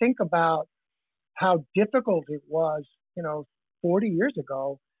start to think about how difficult it was, 40 years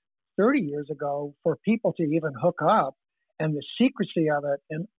ago, 30 years ago, for people to even hook up, and the secrecy of it,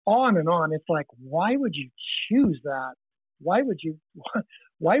 and on, it's like, why would you choose that? Why would you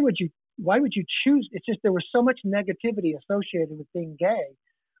choose? It's just, there was so much negativity associated with being gay.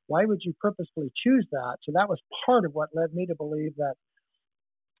 Why would you purposefully choose that? So that was part of what led me to believe that.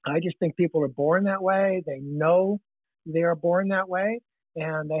 I just think people are born that way. They know they are born that way,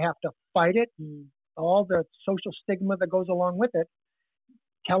 and they have to fight it and all the social stigma that goes along with it.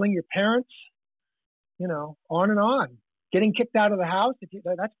 Telling your parents, on and on. Getting kicked out of the house,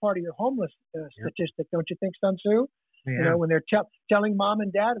 that's part of your homeless statistic, don't you think, Sun Tzu? Yeah. When they're telling mom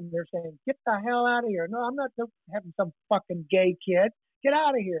and dad, and they're saying, "Get the hell out of here." No, I'm not having some fucking gay kid. Get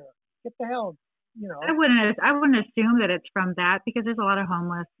out of here. Get the hell. I wouldn't assume that it's from that, because there's a lot of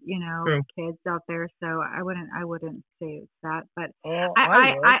homeless, True. kids out there. So I wouldn't say it's that. But I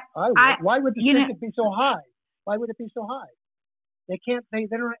would. Why would the ticket be so high? Why would it be so high? They can't. They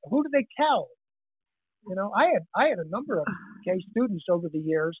don't. Who do they tell? I had a number of gay students over the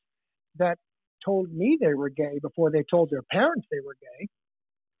years that told me they were gay before they told their parents they were gay.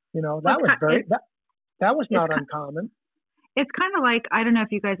 You know, that was not uncommon. It's kind of like, I don't know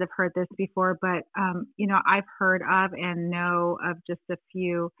if you guys have heard this before, but, you know, I've heard of and know of just a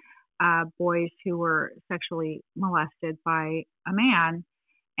few boys who were sexually molested by a man,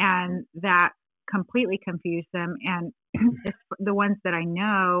 and that completely confused them. And it's the ones that I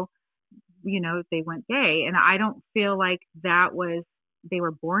know, you know, they went gay. And I don't feel like they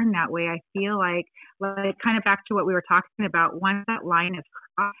were born that way. I feel like kind of back to what we were talking about, once that line is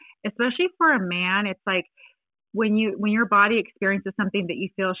crossed, especially for a man, it's like, when your body experiences something that you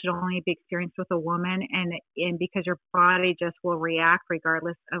feel should only be experienced with a woman, and because your body just will react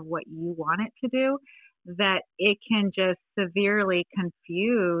regardless of what you want it to do, that it can just severely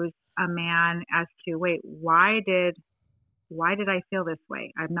confuse a man as to, wait, why did I feel this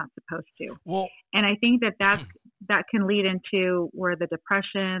way? I'm not supposed to. Well, and I think that can lead into where the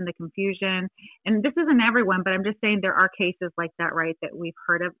depression, the confusion, and this isn't everyone, but I'm just saying there are cases like that, right? That we've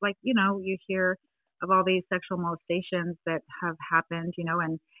heard of, like, you know, you hear of all these sexual molestations that have happened, you know,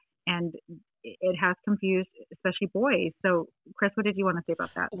 and it has confused, especially boys. So, Chris, what did you want to say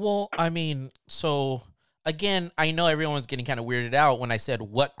about that? Well, I mean, so again, I know everyone's getting kind of weirded out when I said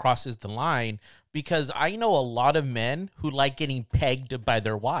what crosses the line, because I know a lot of men who like getting pegged by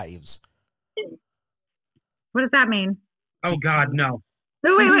their wives. What does that mean? Oh, God, no.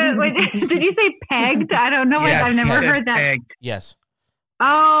 No, wait. Did you say pegged? I don't know. Yeah, I've never heard that. Pegged. Yes.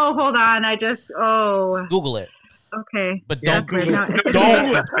 Oh, hold on. Google it. Okay. But Yeah,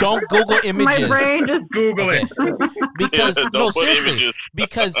 don't Google images. My brain just Google Okay. it. Because Don't no, put seriously, images.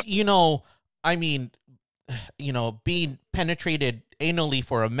 because I mean, being penetrated anally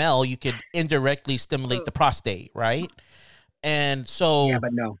for a male, you could indirectly stimulate the prostate, right? And so Yeah,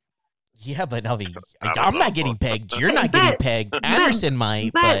 but no. Yeah, but I mean, I'm not getting pegged. You're not getting pegged. Anderson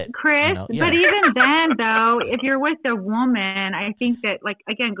might, but Chris, yeah. but even then, though, if you're with a woman, I think that, like,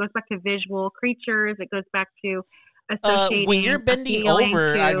 again, it goes back to visual creatures. It goes back to associating. When you're bending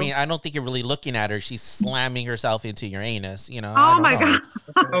over, to, I mean, I don't think you're really looking at her. She's slamming herself into your anus. You know. Oh my God!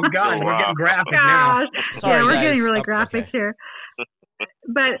 Oh God, we're getting graphic Gosh. now. Sorry, yeah, we're guys. getting really Oh, graphic okay. here.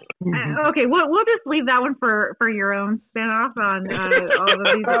 But okay, we'll just leave that one for your own spinoff on all of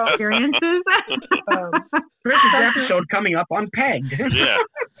these experiences. Chris's episode coming up on pegged. Yeah.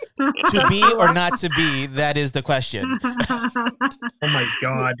 To be or not to be, that is the question. Oh my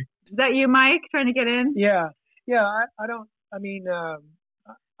God. Is that you, Mike, trying to get in? Yeah. I don't. I mean,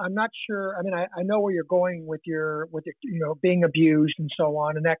 I'm not sure. I mean, I know where you're going with your being abused and so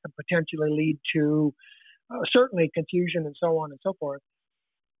on, and that could potentially lead to certainly confusion and so on and so forth.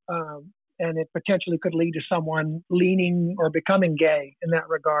 And it potentially could lead to someone leaning or becoming gay in that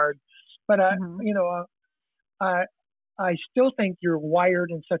regard. But I still think you're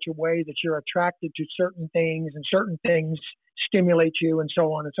wired in such a way that you're attracted to certain things, and certain things stimulate you, and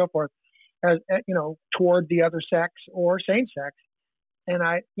so on and so forth, as toward the other sex or same sex. And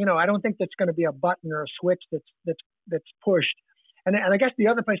I don't think that's going to be a button or a switch that's pushed. And I guess the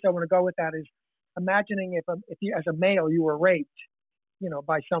other place I want to go with that is imagining if you, as a male, you were raped,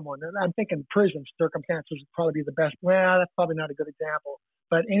 by someone. And I'm thinking prison circumstances would probably be the best. Well, that's probably not a good example.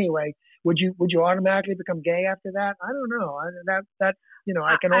 But anyway, would you automatically become gay after that? I don't know. I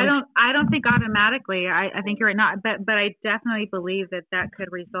don't think automatically. I think you're right. Not, but I definitely believe that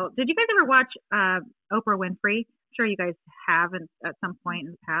could result. Did you guys ever watch Oprah Winfrey? I'm sure you guys have at some point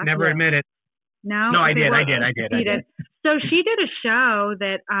in the past. Never admit it. No. No, okay, I did. So she did a show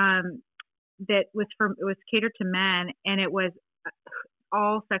that was catered to men, and it was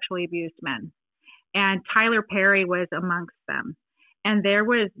all sexually abused men, and Tyler Perry was amongst them. And there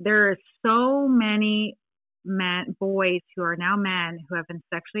are so many boys who are now men who have been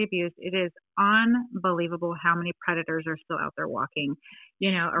sexually abused. It is unbelievable how many predators are still out there walking,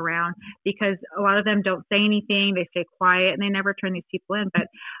 around, because a lot of them don't say anything. They stay quiet and they never turn these people in. But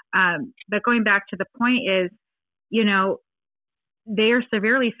going back to the point is, they are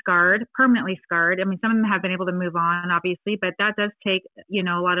severely scarred, permanently scarred. I mean, some of them have been able to move on, obviously, but that does take, a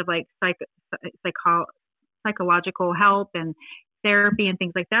lot of like psychological help and therapy and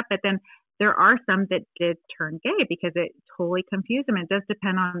things like that. But then there are some that did turn gay because it totally confused them. It does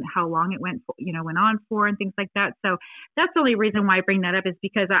depend on how long it went on for and things like that. So that's the only reason why I bring that up, is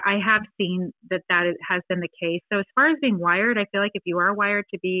because I have seen that has been the case. So as far as being wired, I feel like if you are wired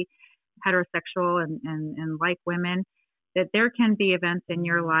to be heterosexual and like women, that there can be events in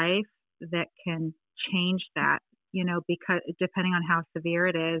your life that can change that, because depending on how severe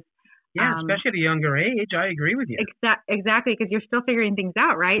it is. Yeah, especially at a younger age. I agree with you. Exactly, because you're still figuring things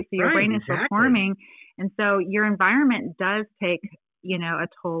out, right? So your brain is still forming. And so your environment does take, a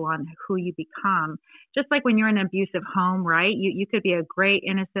toll on who you become. Just like when you're in an abusive home, right? You could be a great,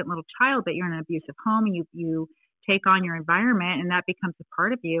 innocent little child, but you're in an abusive home and you take on your environment and that becomes a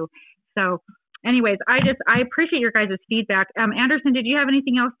part of you. So anyways, I appreciate your guys' feedback. Anderson, did you have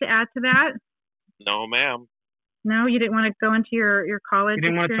anything else to add to that? No, ma'am. No, you didn't want to go into your college. You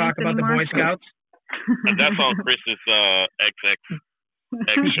didn't want to talk about anymore? the Boy Scouts? That's on Chris's XX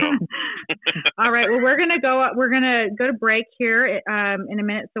show. All right. Well, we're gonna go to break here in a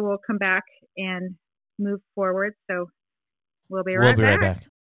minute, so we'll come back and move forward. So we'll be right back.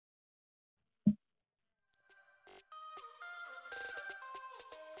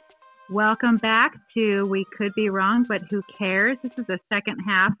 Welcome back to We Could Be Wrong, but Who Cares? This is the second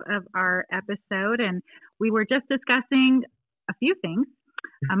half of our episode, and we were just discussing a few things,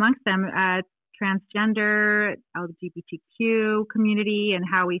 amongst them transgender, LGBTQ community, and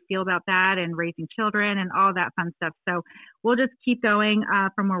how we feel about that, and raising children, and all that fun stuff. So we'll just keep going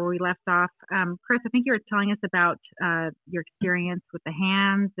from where we left off. Chris, I think you were telling us about your experience with the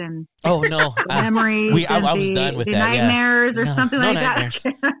hands and memories. I was done with the that. Nightmares or something like nightmares.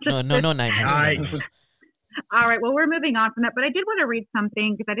 that. No nightmares. All right. Well, we're moving on from that, but I did want to read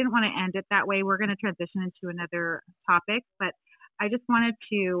something because I didn't want to end it that way. We're going to transition into another topic, but I just wanted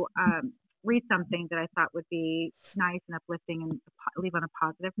to read something that I thought would be nice and uplifting and leave on a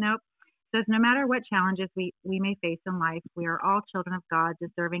positive note. It says, no matter what challenges we may face in life, we are all children of God,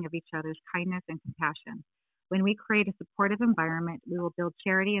 deserving of each other's kindness and compassion. When we create a supportive environment, we will build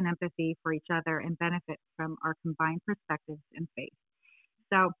charity and empathy for each other and benefit from our combined perspectives and faith.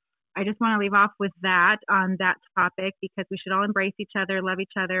 So I just want to leave off with that on that topic, because we should all embrace each other, love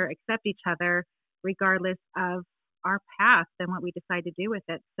each other, accept each other, regardless of our past and what we decide to do with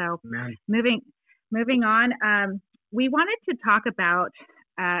it. So moving on, we wanted to talk about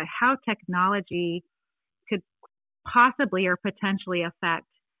how technology could possibly or potentially affect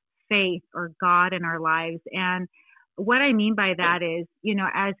faith or God in our lives. And what I mean by that is,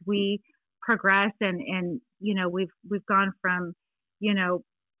 as we progress and we've gone from,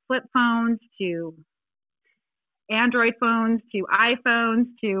 flip phones to Android phones to iPhones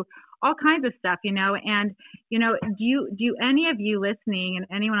to all kinds of stuff, and, do any of you listening and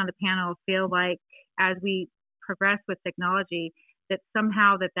anyone on the panel feel like as we progress with technology that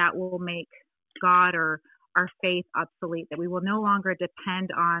somehow that will make God or our faith obsolete, that we will no longer depend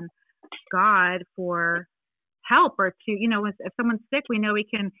on God for help or to, if someone's sick, we know we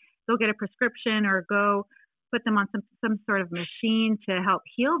can go get a prescription or go put them on some sort of machine to help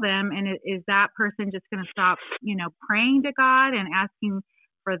heal them. And is that person just going to stop, praying to God and asking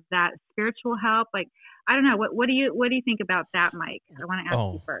for that spiritual help? Like, I don't know. What do you think about that, Mike? I want to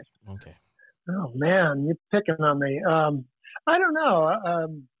ask you first. Okay. Oh man, you're picking on me. I don't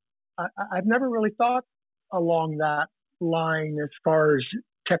know. I've never really thought along that line as far as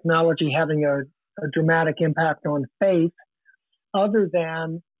technology having a dramatic impact on faith, other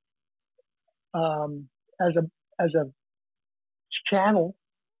than as a channel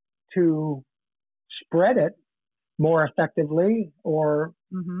to spread it more effectively, or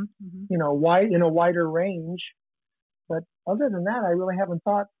in a wider range. But other than that, I really haven't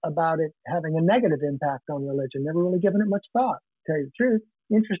thought about it having a negative impact on religion. Never really given it much thought, to tell you the truth.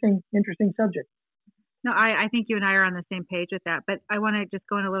 Interesting subject. No, I think you and I are on the same page with that. But I want to just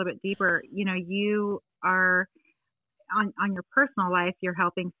go in a little bit deeper. You are on your personal life, you're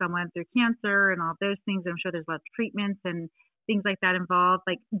helping someone through cancer and all those things. I'm sure there's lots of treatments and things like that involved.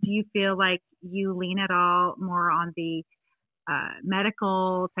 Like, do you feel like you lean at all more on the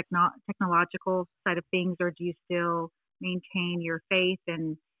medical, technological side of things, or do you still maintain your faith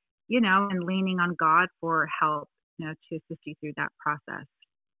and, and leaning on God for help, to assist you through that process?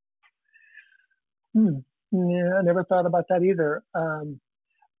 Yeah, I never thought about that either.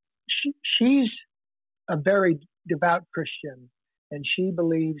 She's a very devout Christian, and she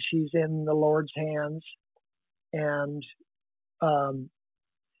believes she's in the Lord's hands. And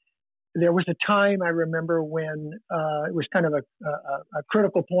there was a time I remember when it was kind of a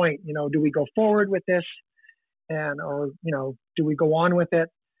critical point. Do we go forward with this, or do we go on with it?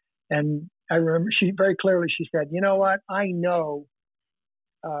 And I remember she very clearly, she said, "You know what? I know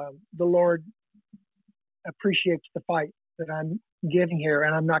the Lord appreciates the fight that I'm giving here,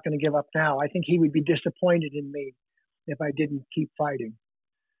 and I'm not going to give up now. I think He would be disappointed in me if I didn't keep fighting."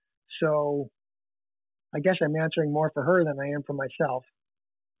 So I guess I'm answering more for her than I am for myself.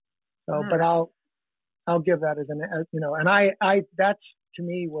 So, but I'll give that as and I that to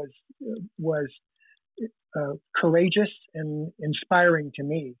me was courageous and inspiring to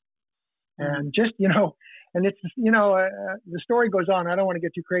me. And just, and it's, the story goes on. I don't want to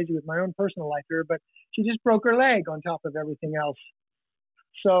get too crazy with my own personal life here, but she just broke her leg on top of everything else.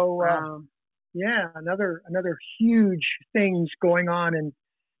 So, Wow. yeah, another huge things going on. And,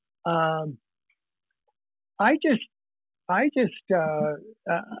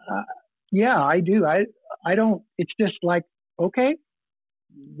 yeah, I do. I don't, it's just like, okay,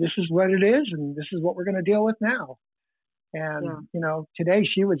 this is what it is. And this is what we're going to deal with now. And, today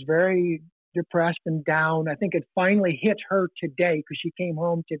she was very depressed and down. I think it finally hit her today because she came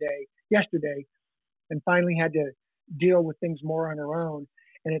home yesterday, and finally had to deal with things more on her own.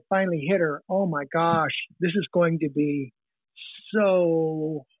 And it finally hit her. Oh my gosh, this is going to be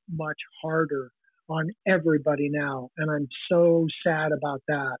so much harder on everybody now. And I'm so sad about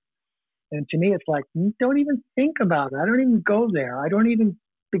that. And to me, it's like, don't even think about it. I don't even go there. I don't even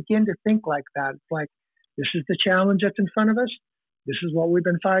begin to think like that. It's like, this is the challenge that's in front of us. This is what we've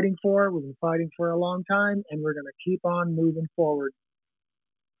been fighting for. We've been fighting for a long time, and we're going to keep on moving forward.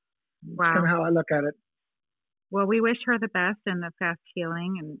 Wow. That's kind of how I look at it. Well, we wish her the best and the fast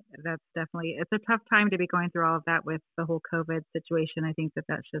healing. And that's definitely, it's a tough time to be going through all of that with the whole COVID situation. I think that's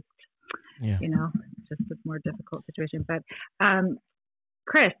just, just a more difficult situation. But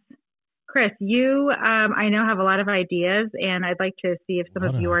Chris, you, I know, have a lot of ideas, and I'd like to see if some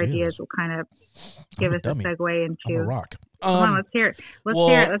of your ideas will kind of give us a segue into. I'm a rock. Come on, let's hear it.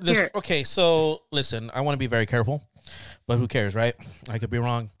 Let's hear it. Okay, so listen, I want to be very careful, but who cares, right? I could be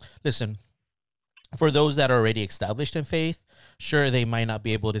wrong. Listen, for those that are already established in faith, sure, they might not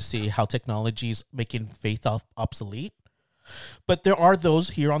be able to see how technology is making faith obsolete, but there are those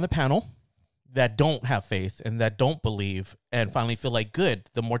here on the panel that don't have faith and that don't believe and finally feel like, good,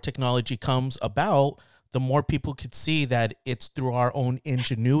 the more technology comes about, the more people could see that it's through our own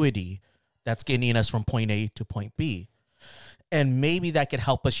ingenuity that's getting us from point A to point B. And maybe that could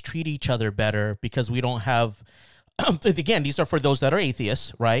help us treat each other better because we don't have, again, these are for those that are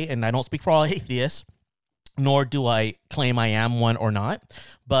atheists, right? And I don't speak for all atheists, nor do I claim I am one or not.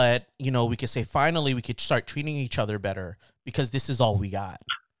 But, we could say, finally, we could start treating each other better because this is all we got.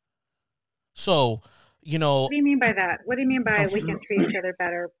 So, What do you mean by that? What do you mean by we can treat each other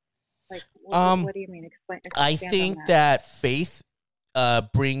better? Like, what do you mean? Explain I think that faith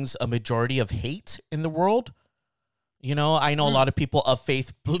brings a majority of hate in the world. I know a lot of people of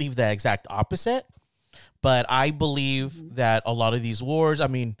faith believe the exact opposite, but I believe that a lot of these wars, a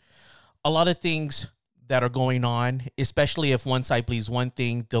lot of things that are going on, especially if one side believes one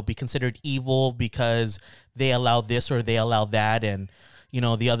thing, they'll be considered evil because they allow this or they allow that. And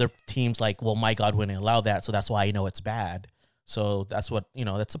the other team's like, well, my God wouldn't allow that, so that's why I know it's bad. So that's what,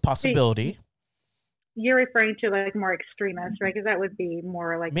 that's a possibility. You're referring to like more extremists, right? Because that would be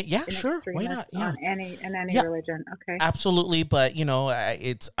more like sure, why not? Yeah, in any religion. Okay, absolutely. But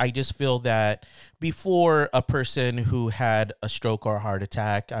I just feel that before a person who had a stroke or a heart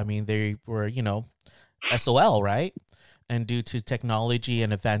attack, they were SOL, right? And due to technology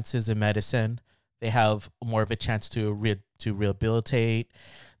and advances in medicine, they have more of a chance to rehabilitate.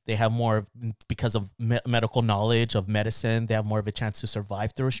 They have more, because of medical knowledge of medicine, they have more of a chance to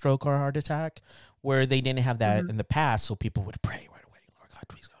survive through a stroke or a heart attack, where they didn't have that in the past. So people would pray right away, Lord God,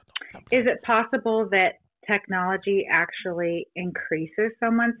 please God. Is it possible that technology actually increases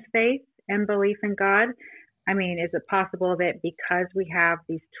someone's faith and belief in God? Is it possible that because we have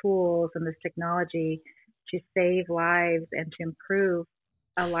these tools and this technology to save lives and to improve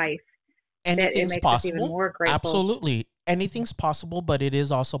a life, anything's possible? Even more grateful? Absolutely. Anything's possible, but it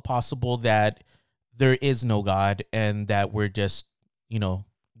is also possible that there is no God and that we're just,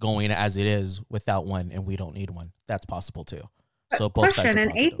 going as it is without one and we don't need one. That's possible too. So both sides are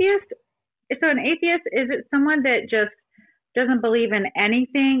positives. An atheist, is it someone that just doesn't believe in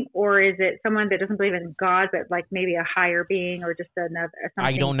anything, or is it someone that doesn't believe in God, but like maybe a higher being or just something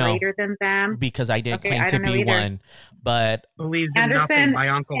I don't know, greater than them? Because I didn't claim to be one, but believes in nothing. My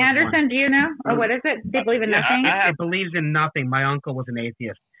uncle was Anderson, do you know? Oh, what is it? They believe in nothing? It believes in nothing. My uncle was an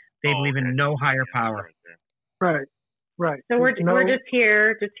atheist. They believe in no higher power. Right. So we're just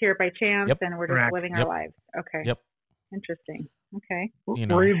here by chance, and we're just living our lives. Okay. Yep. Interesting. Okay.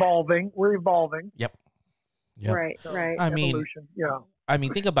 We're evolving. Yep. Right. Evolution.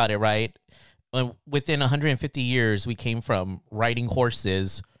 Think about it, right? Within 150 years, we came from riding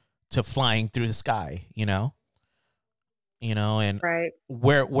horses to flying through the sky, and right.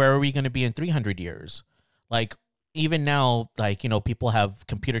 Where are we going to be in 300 years? Like, even now, like, people have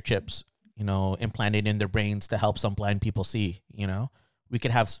computer chips, implanted in their brains to help some blind people see, we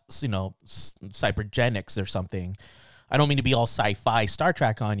could have, cybernetics or something. I don't mean to be all sci-fi Star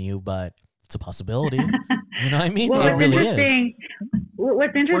Trek on you, but it's a possibility. You know what I mean? Well, it really is.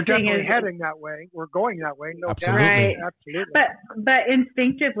 What's We're interesting definitely is heading that way. We're going that way. No Absolutely. doubt. Right. Absolutely. but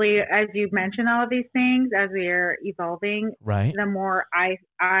instinctively, as you mentioned all of these things, as we are evolving, Right. the more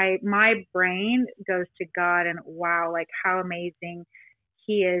my brain goes to God and wow, like how amazing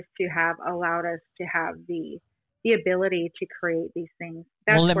He is to have allowed us to have the ability to create these things.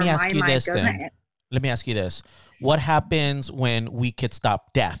 That's Well, let me where ask my you mind this goes. then. Let me ask you this. What happens when we could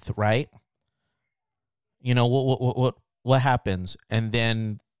stop death, right? You know, what happens? And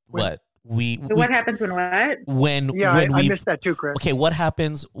then what? So what happens when what? When I we've missed that too, Chris. okay, what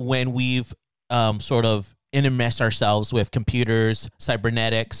happens when we've sort of intermess ourselves with computers,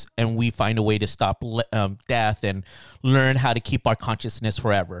 cybernetics, and we find a way to stop death and learn how to keep our consciousness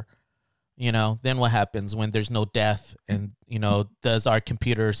forever? You know, then what happens when there's no death? And, you know, does our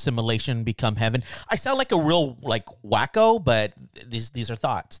computer simulation become heaven? I sound like a real like wacko, but these are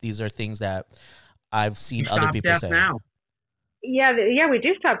thoughts. These are things that I've seen other people say. Now. Yeah, we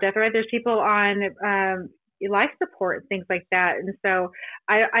do stop death, right? There's people on life support and things like that, and so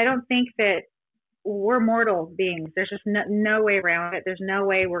I don't think that we're mortal beings. There's just no way around it. There's no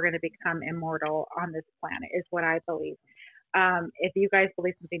way we're going to become immortal on this planet, is what I believe. If you guys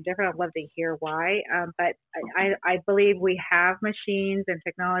believe something different, I'd love to hear why. But I believe we have machines and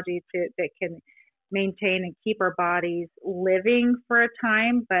technology that can maintain and keep our bodies living for a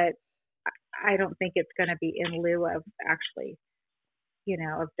time, but I don't think it's going to be in lieu of actually, you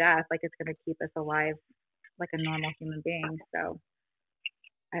know, of death. Like it's going to keep us alive like a normal human being. So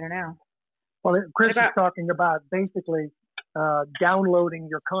I don't know. Well, Chris is talking about basically downloading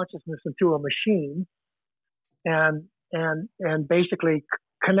your consciousness into a machine and basically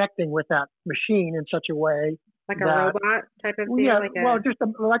connecting with that machine in such a way like a robot type of thing. Yeah, like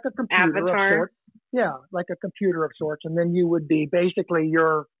like a computer avatar. of sorts. Yeah, like a computer of sorts, and then you would be basically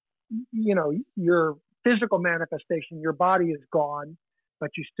your physical manifestation. Your body is gone, but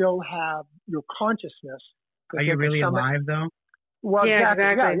you still have your consciousness. Are you really alive though? Well, yeah,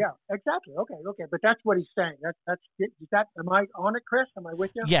 exactly. Yeah, exactly. Okay. But that's what he's saying. That's. Am I on it, Chris? Am I with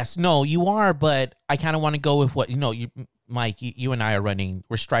you? Yes. No, you are. But I kind of want to go with what Mike. You and I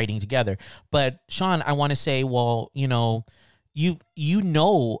we're striding together. But Sean, I want to say, well, you know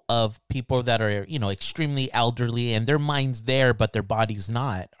of people that are extremely elderly and their mind's there, but their body's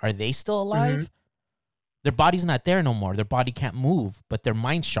not. Are they still alive? Mm-hmm. Their body's not there no more. Their body can't move, but their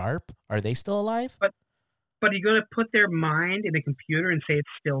mind's sharp. Are they still alive? But are you going to put their mind in a computer and say it's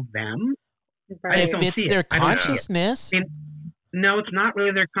still them? Right. If it's their consciousness. No, it's not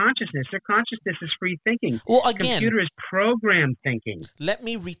really their consciousness. Their consciousness is free thinking. Well, again, computer is programmed thinking. Let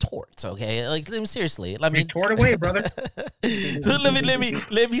me retort, okay? Like, seriously, retort away, brother.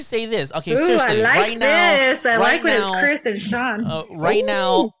 let me say this, okay? Ooh, seriously, I like right this. now, I right like now, Chris and Sean. Right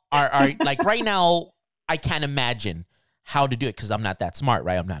now, right now, I can't imagine how to do it because I'm not that smart,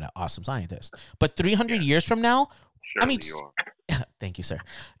 right? I'm not an awesome scientist. But 300 years from now, Surely I mean, you are. Thank you, sir.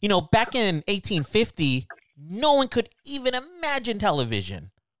 Back in 1850. No one could even imagine television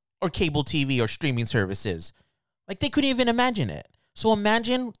or cable TV or streaming services. Like, they couldn't even imagine it. So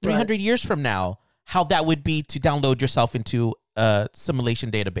imagine 300 years from now how that would be to download yourself into a simulation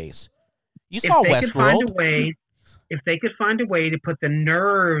database. You saw Westworld. If they could find a way to put the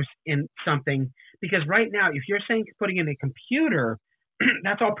nerves in something, because right now, if you're saying putting in a computer,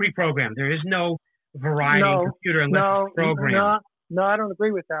 that's all pre-programmed. There is no variety in computer unless it's programmed. No, I don't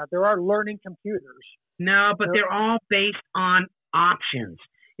agree with that. There are learning computers. No, but they're all based on options.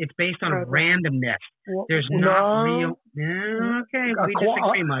 It's based on randomness. There's not real. Okay, we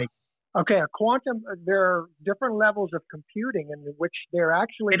disagree, Mike. Okay, a quantum. There are different levels of computing in which they're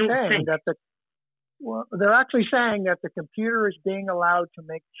actually saying that they're actually saying that the computer is being allowed to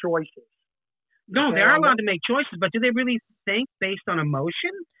make choices. No, they are allowed to make choices, but do they really think based on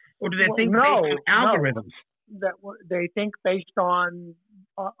emotion, or do they think based on algorithms? That they think based on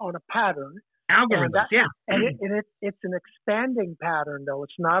a pattern. Algorithms, and it's an expanding pattern, though.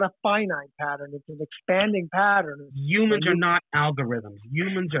 It's not a finite pattern. It's an expanding pattern. Humans are not algorithms.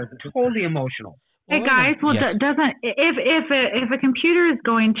 Humans are totally emotional. Hey guys, doesn't if a computer is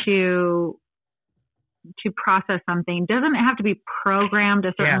going to process something, doesn't it have to be programmed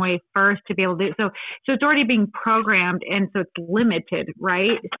a certain way first to be able to do so it's already being programmed, and so it's limited,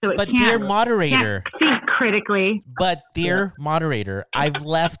 right? So it dear moderator, think critically. But dear moderator, I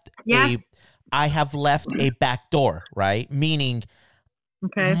have left a back door, right? Meaning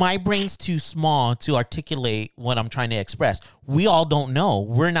my brain's too small to articulate what I'm trying to express. We all don't know.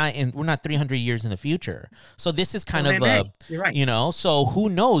 We're not 300 years in the future. So this is kind of You're right. so who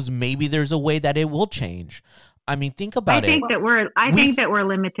knows? Maybe there's a way that it will change. I mean, think about I think that we're. I think that we're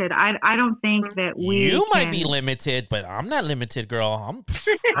limited. I don't think that we. You might be can- limited, but I'm not limited, girl. I'm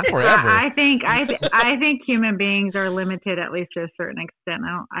forever. I think human beings are limited at least to a certain extent.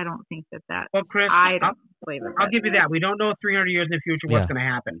 I don't think that. Well, Chris, I don't believe it. I'll give you that. We don't know 300 years in the future what's going to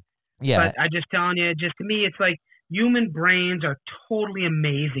happen. Yeah. But I just telling you, just to me, it's like human brains are totally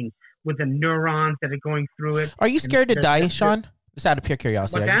amazing with the neurons that are going through it. Are you scared to die, Sean? Just out of pure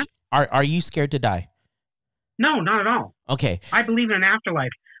curiosity. What's that? Are you scared to die? No, not at all. Okay. I believe in an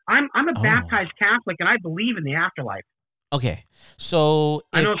afterlife. I'm a baptized Catholic, and I believe in the afterlife. Okay. So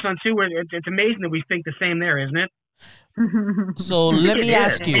I know, Sun Tzu, it's amazing that we think the same there, isn't it? So let me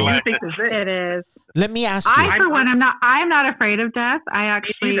ask you. It is. Let me ask you. I, for one, I'm not afraid of death. I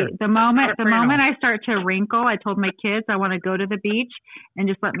actually, the moment I start to wrinkle, I told my kids I want to go to the beach and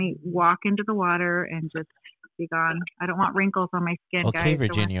just let me walk into the water and just be gone. I don't want wrinkles on my skin. Okay, guys.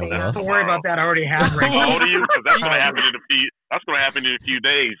 Virginia. Don't worry about that. I already have wrinkles. How old are you? Because that's going to happen in a few. That's going to happen in a few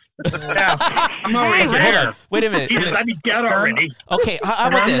days. Yeah, I'm already Okay, hold on. Wait a minute. Jesus, I'd be dead already. Okay, how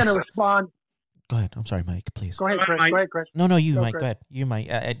about I'm this? going to respond. Go ahead. I'm sorry, Mike. Please. Go ahead, Chris. Mike. Go ahead, Chris. No, you, Go, Mike. Chris. Go ahead. You, Mike.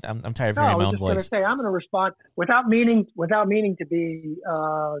 I'm tired of No, hearing I my was own just going to voice. say I'm going to respond without meaning to be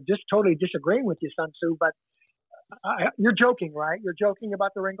just totally disagreeing with you, Sun Tzu. But you're joking, right? You're joking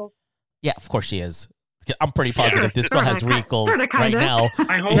about the wrinkles. Yeah, of course she is. I'm pretty positive this girl has wrinkles right now.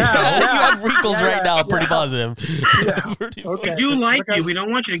 I hope You so. have wrinkles Yeah, right now. I'm yeah. pretty positive. Yeah. Pretty- Okay. We do like Okay. you. We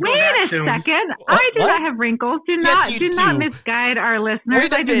don't want you to go Wait that a soon. second. I do What? not have wrinkles. Do Yes, you not do. misguide our listeners.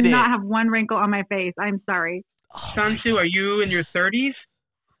 Wait a I do minute. not have one wrinkle on my face. I'm sorry. Oh, Sun Tzu, are you in your 30s?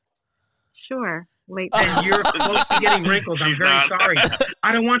 Sure. Late. And you're close to getting wrinkles. I'm She's very not. sorry.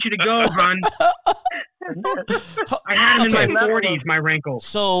 I don't want you to go, hon. I had them in Okay. my 40s, my wrinkles.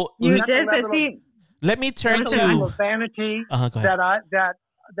 So You That's did, the level but see, let me turn That's a level to. of vanity Go ahead. that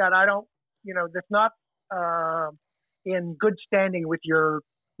I don't, that's not in good standing with your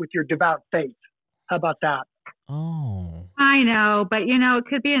devout faith. How about that? Oh, I know, but it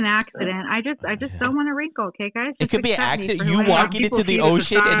could be an accident. I just Yeah. don't want a wrinkle, okay, guys? it Just could be an accept me accident. for who You I am. walking People into the see the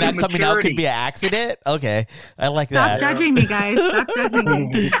ocean and facade not of coming out could maturity. be an accident. Okay, I like Stop that. judging me, guys. Stop judging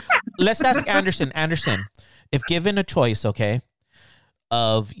me. Let's ask Anderson. Anderson, if given a choice, okay,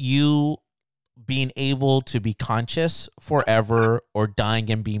 of you being able to be conscious forever or dying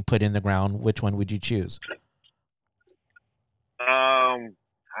and being put in the ground, which one would you choose?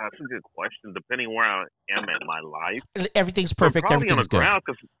 That's a good question. Depending where I am in my life, Everything's But perfect. probably on Everything's the good. ground.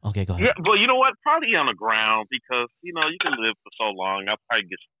 'Cause Okay, go ahead. yeah, but you know what? Probably on the ground because you can live for so long.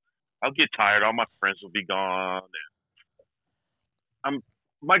 I'll get tired. All my friends will be gone.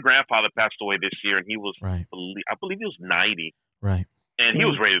 My grandfather passed away this year, and he was, Right, I believe he was 90, right. and he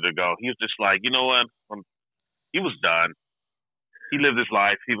was ready to go. He was just like, you know what? He was done. He lived his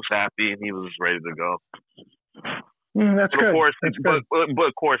life. He was happy, and he was ready to go. That's But good. of course, That's good. but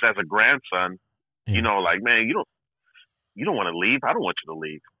of course, as a grandson, Yeah. man, you don't want to leave. I don't want you to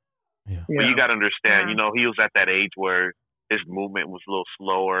leave. Yeah. But you got to understand, Yeah. he was at that age where his movement was a little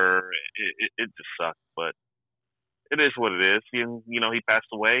slower. It just sucked, but it is what it is. He passed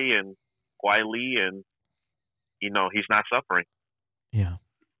away and quietly, and he's not suffering. Yeah.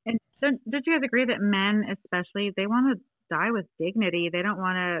 And did you guys agree that men, especially, they want to die with dignity? They don't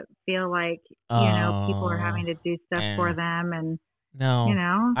want to feel like people are having to do stuff for them, and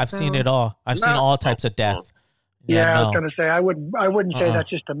No. I've seen so- it all. I've seen all types of death. Yeah, I no. was going to say I wouldn't say Uh-uh. that's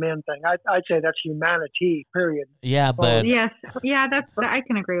just a men thing. I'd say that's humanity. Period. Yeah, but Yes, yeah, I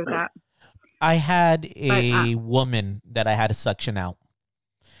can agree with that. I had a But, woman that I had to suction out.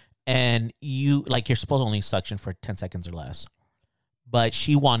 And you're supposed to only suction for 10 seconds or less. But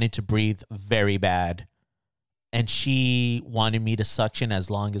she wanted to breathe very bad. And she wanted me to suction as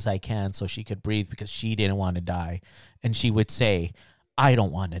long as I can so she could breathe because she didn't want to die. And she would say, I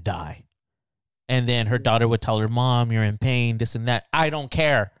don't want to die. And then her daughter would tell her, Mom, you're in pain, this and that. I don't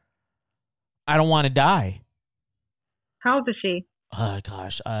care. I don't want to die. How old is she? Oh,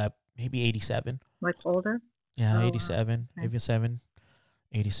 gosh. Maybe 87. Like older? Yeah, Oh, wow. 87, Okay.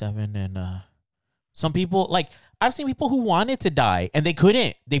 87. And some people, I've seen people who wanted to die and they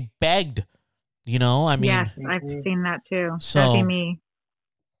couldn't. They begged, I mean. Yes, I've seen that too. So- That'd be me.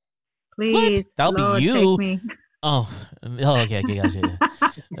 Please, That'll be Lord, you. Take me. Oh, okay, gotcha.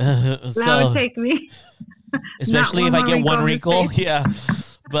 Lord, So, take me. especially if one I more get one wrinkle on wrinkle. his Yeah.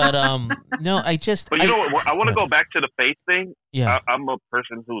 But, no, I just. But you know what? I want to Go go back to the faith thing. Yeah. I'm a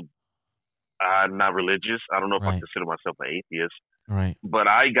person who I'm not religious. I don't know if I Right. consider myself an atheist, Right. but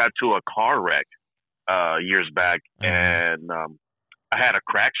I got to a car wreck years back, Uh-huh. and I had a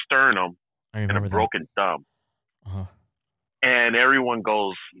cracked sternum I and a remember that. broken thumb. Uh-huh. And everyone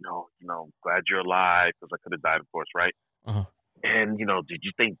goes, glad you're alive, because I could have died, of course, right? Uh-huh. And, did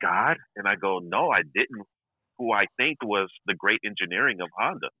you thank God? And I go, no, I didn't. Who I thanked was the great engineering of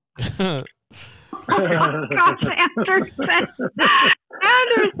Honda. Gosh,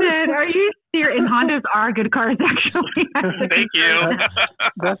 Anderson, are you serious? And Hondas are good cars, actually. Thank you.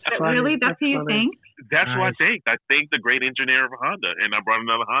 That's funny. Really? That's who you think? That's what I think. I think the great engineer of Honda, and I brought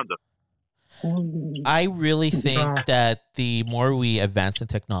another Honda. I really think that the more we advance in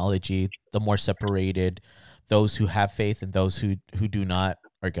technology, the more separated those who have faith and those who do not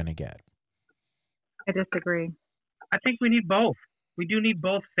are going to get. I disagree. I think we need both. We do need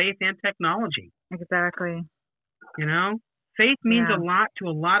both faith and technology. Exactly. Faith means a lot to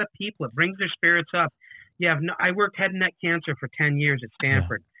a lot of people. It brings their spirits up. I worked head and neck cancer for 10 years at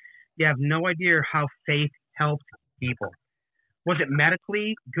Stanford. You have no idea how faith helped people. Was it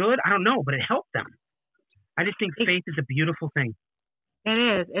medically good? I don't know, but it helped them. I just think faith is a beautiful thing. It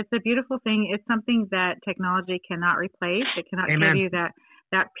is. It's a beautiful thing. It's something that technology cannot replace. It cannot give you that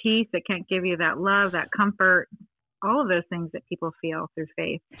peace. It can't give you that love, that comfort, all of those things that people feel through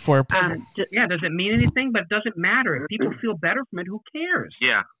faith. Does it mean anything? But it doesn't matter. If people feel better from it, who cares?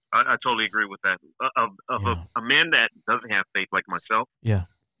 Yeah, I totally agree with that. A man that doesn't have faith like myself,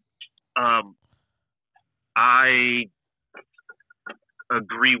 I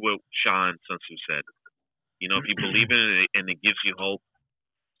agree with Sean Sun Tzu said. If you believe in it and it gives you hope,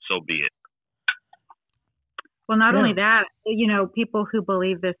 so be it. Well, not only that, people who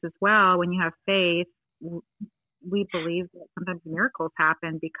believe this as well, when you have faith, we believe that sometimes miracles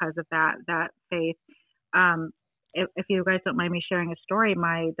happen because of that faith. If you guys don't mind me sharing a story,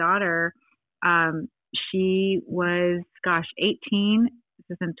 my daughter, she was, 18.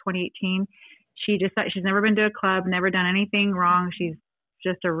 This is in 2018. She decided she's never been to a club, never done anything wrong. She's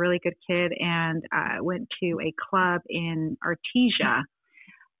just a really good kid, and went to a club in Artesia,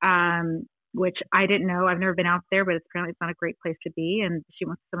 which I didn't know. I've never been out there, but apparently it's not a great place to be. And she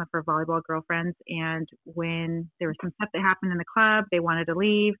went with some of her volleyball girlfriends. And when there was some stuff that happened in the club, they wanted to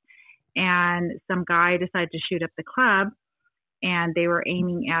leave. And some guy decided to shoot up the club. And they were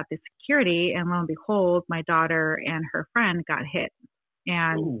aiming at the security. And lo and behold, my daughter and her friend got hit.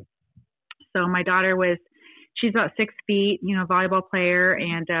 And so my daughter she's about 6 feet, volleyball player.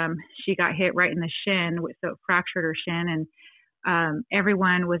 And she got hit right in the shin. So it fractured her shin. And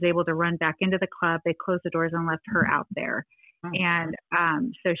everyone was able to run back into the club. They closed the doors and left her out there. And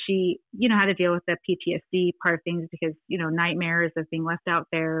so she, had to deal with the PTSD part of things because, nightmares of being left out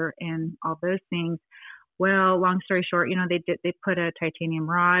there and all those things. Well, long story short, they put a titanium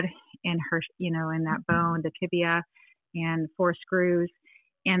rod in her, in that bone, the tibia, and 4 screws.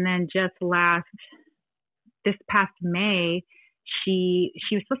 And then just this past May, she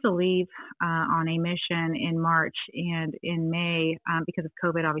was supposed to leave on a mission in March, and in May, because of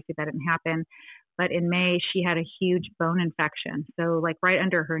COVID, obviously that didn't happen. But in May, she had a huge bone infection. So like right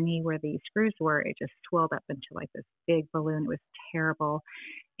under her knee where the screws were, it just swelled up into like this big balloon. It was terrible.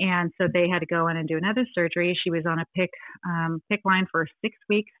 And so they had to go in and do another surgery. She was on a PICC line for 6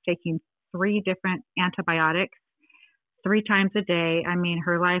 weeks, taking 3 different antibiotics 3 times a day. I mean,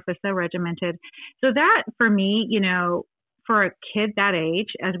 her life was so regimented. So that for me, for a kid that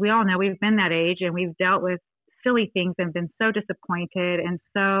age, as we all know, we've been that age and we've dealt with silly things and been so disappointed and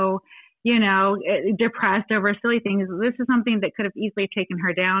so, depressed over silly things. This is something that could have easily taken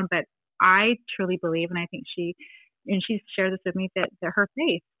her down, but I truly believe, and I think she's shared this with me, that her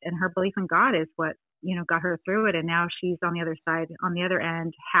faith and her belief in God is what, got her through it. And now she's on the other side, on the other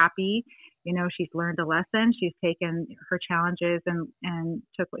end, happy. She's learned a lesson. She's taken her challenges and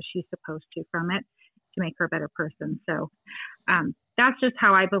took what she's supposed to from it to make her a better person. So that's just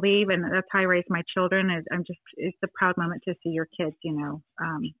how I believe, and that's how I raise my children. It's a proud moment to see your kids,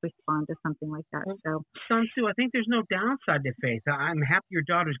 respond to something like that. So, Sun Tzu, I think there's no downside to faith. I'm happy your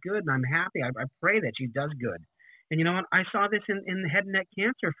daughter's good, and I'm happy. I pray that she does good. And you know what? I saw this in head and neck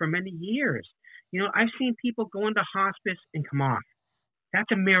cancer for many years. I've seen people go into hospice and come off.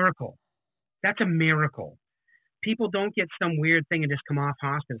 That's a miracle. That's a miracle. People don't get some weird thing and just come off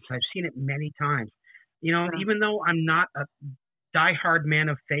hospice. I've seen it many times. Even though I'm not a diehard man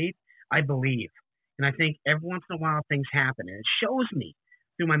of faith, I believe. And I think every once in a while things happen. And it shows me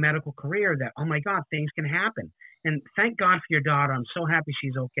through my medical career that, oh my God, things can happen. And thank God for your daughter. I'm so happy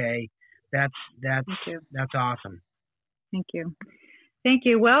she's okay. That's awesome. Thank you. Thank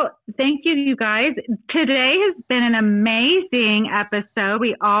you. Well, thank you, you guys. Today has been an amazing episode.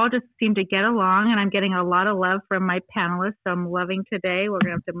 We all just seem to get along, and I'm getting a lot of love from my panelists. So I'm loving today. We're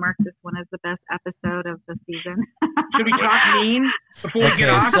going to have to mark this one as the best episode of the season. Should we talk mean before we get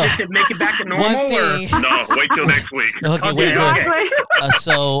off just to make it back to normal? No, wait till next week. Okay, wait till next week.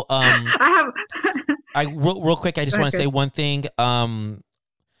 Real quick, I just want to say one thing.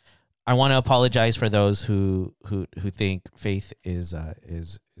 I want to apologize for those who think faith is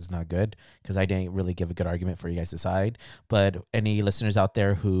not good, because I didn't really give a good argument for you guys to decide. But any listeners out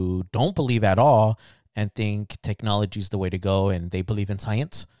there who don't believe at all and think technology is the way to go and they believe in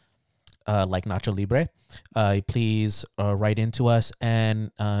science, like Nacho Libre, please write into us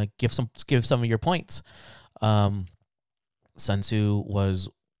and give some of your points. Sun Tzu was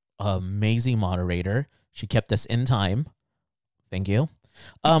an amazing moderator. She kept us in time. Thank you.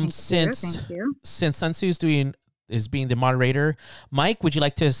 Since Sun Tzu is being the moderator, Mike, would you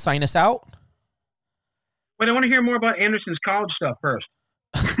like to sign us out? Wait, I want to hear more about Anderson's college stuff first.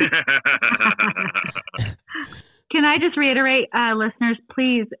 Can I just reiterate, listeners,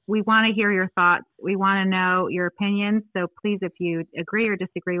 please, we want to hear your thoughts. We want to know your opinions. So please, if you agree or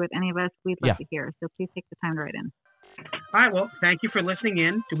disagree with any of us, we'd love to hear. So please take the time to write in. All right. Well, thank you for listening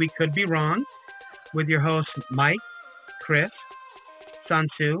in to We Could Be Wrong with your hosts, Mike, Chris, Sun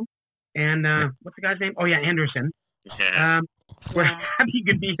Tzu, and what's the guy's name? Oh, yeah, Anderson. Yeah. We're happy you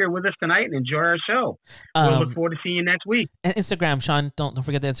could be here with us tonight and enjoy our show. We'll look forward to seeing you next week. And Instagram, Sean, don't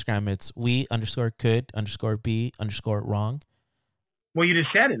forget the Instagram. It's we_could_be_wrong. Well, you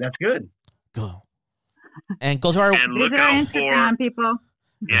just said it. That's good. Go. And go to our look out Instagram, people.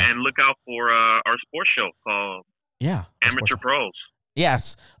 Yeah, and look out for our sports show called Amateur Pros.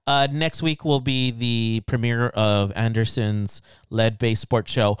 Yes. Next week will be the premiere of Anderson's lead-based sports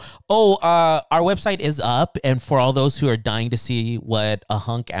show. Oh, our website is up, and for all those who are dying to see what a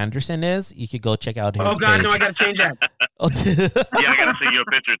hunk Anderson is, you could go check out his page. Oh, God, no, I got to change that. Yeah, I got to send you a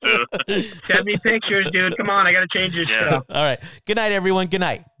picture, too. Send me pictures, dude. Come on, I got to change your stuff. All right. Good night, everyone. Good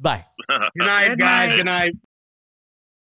night. Bye. Good night, guys. Good night.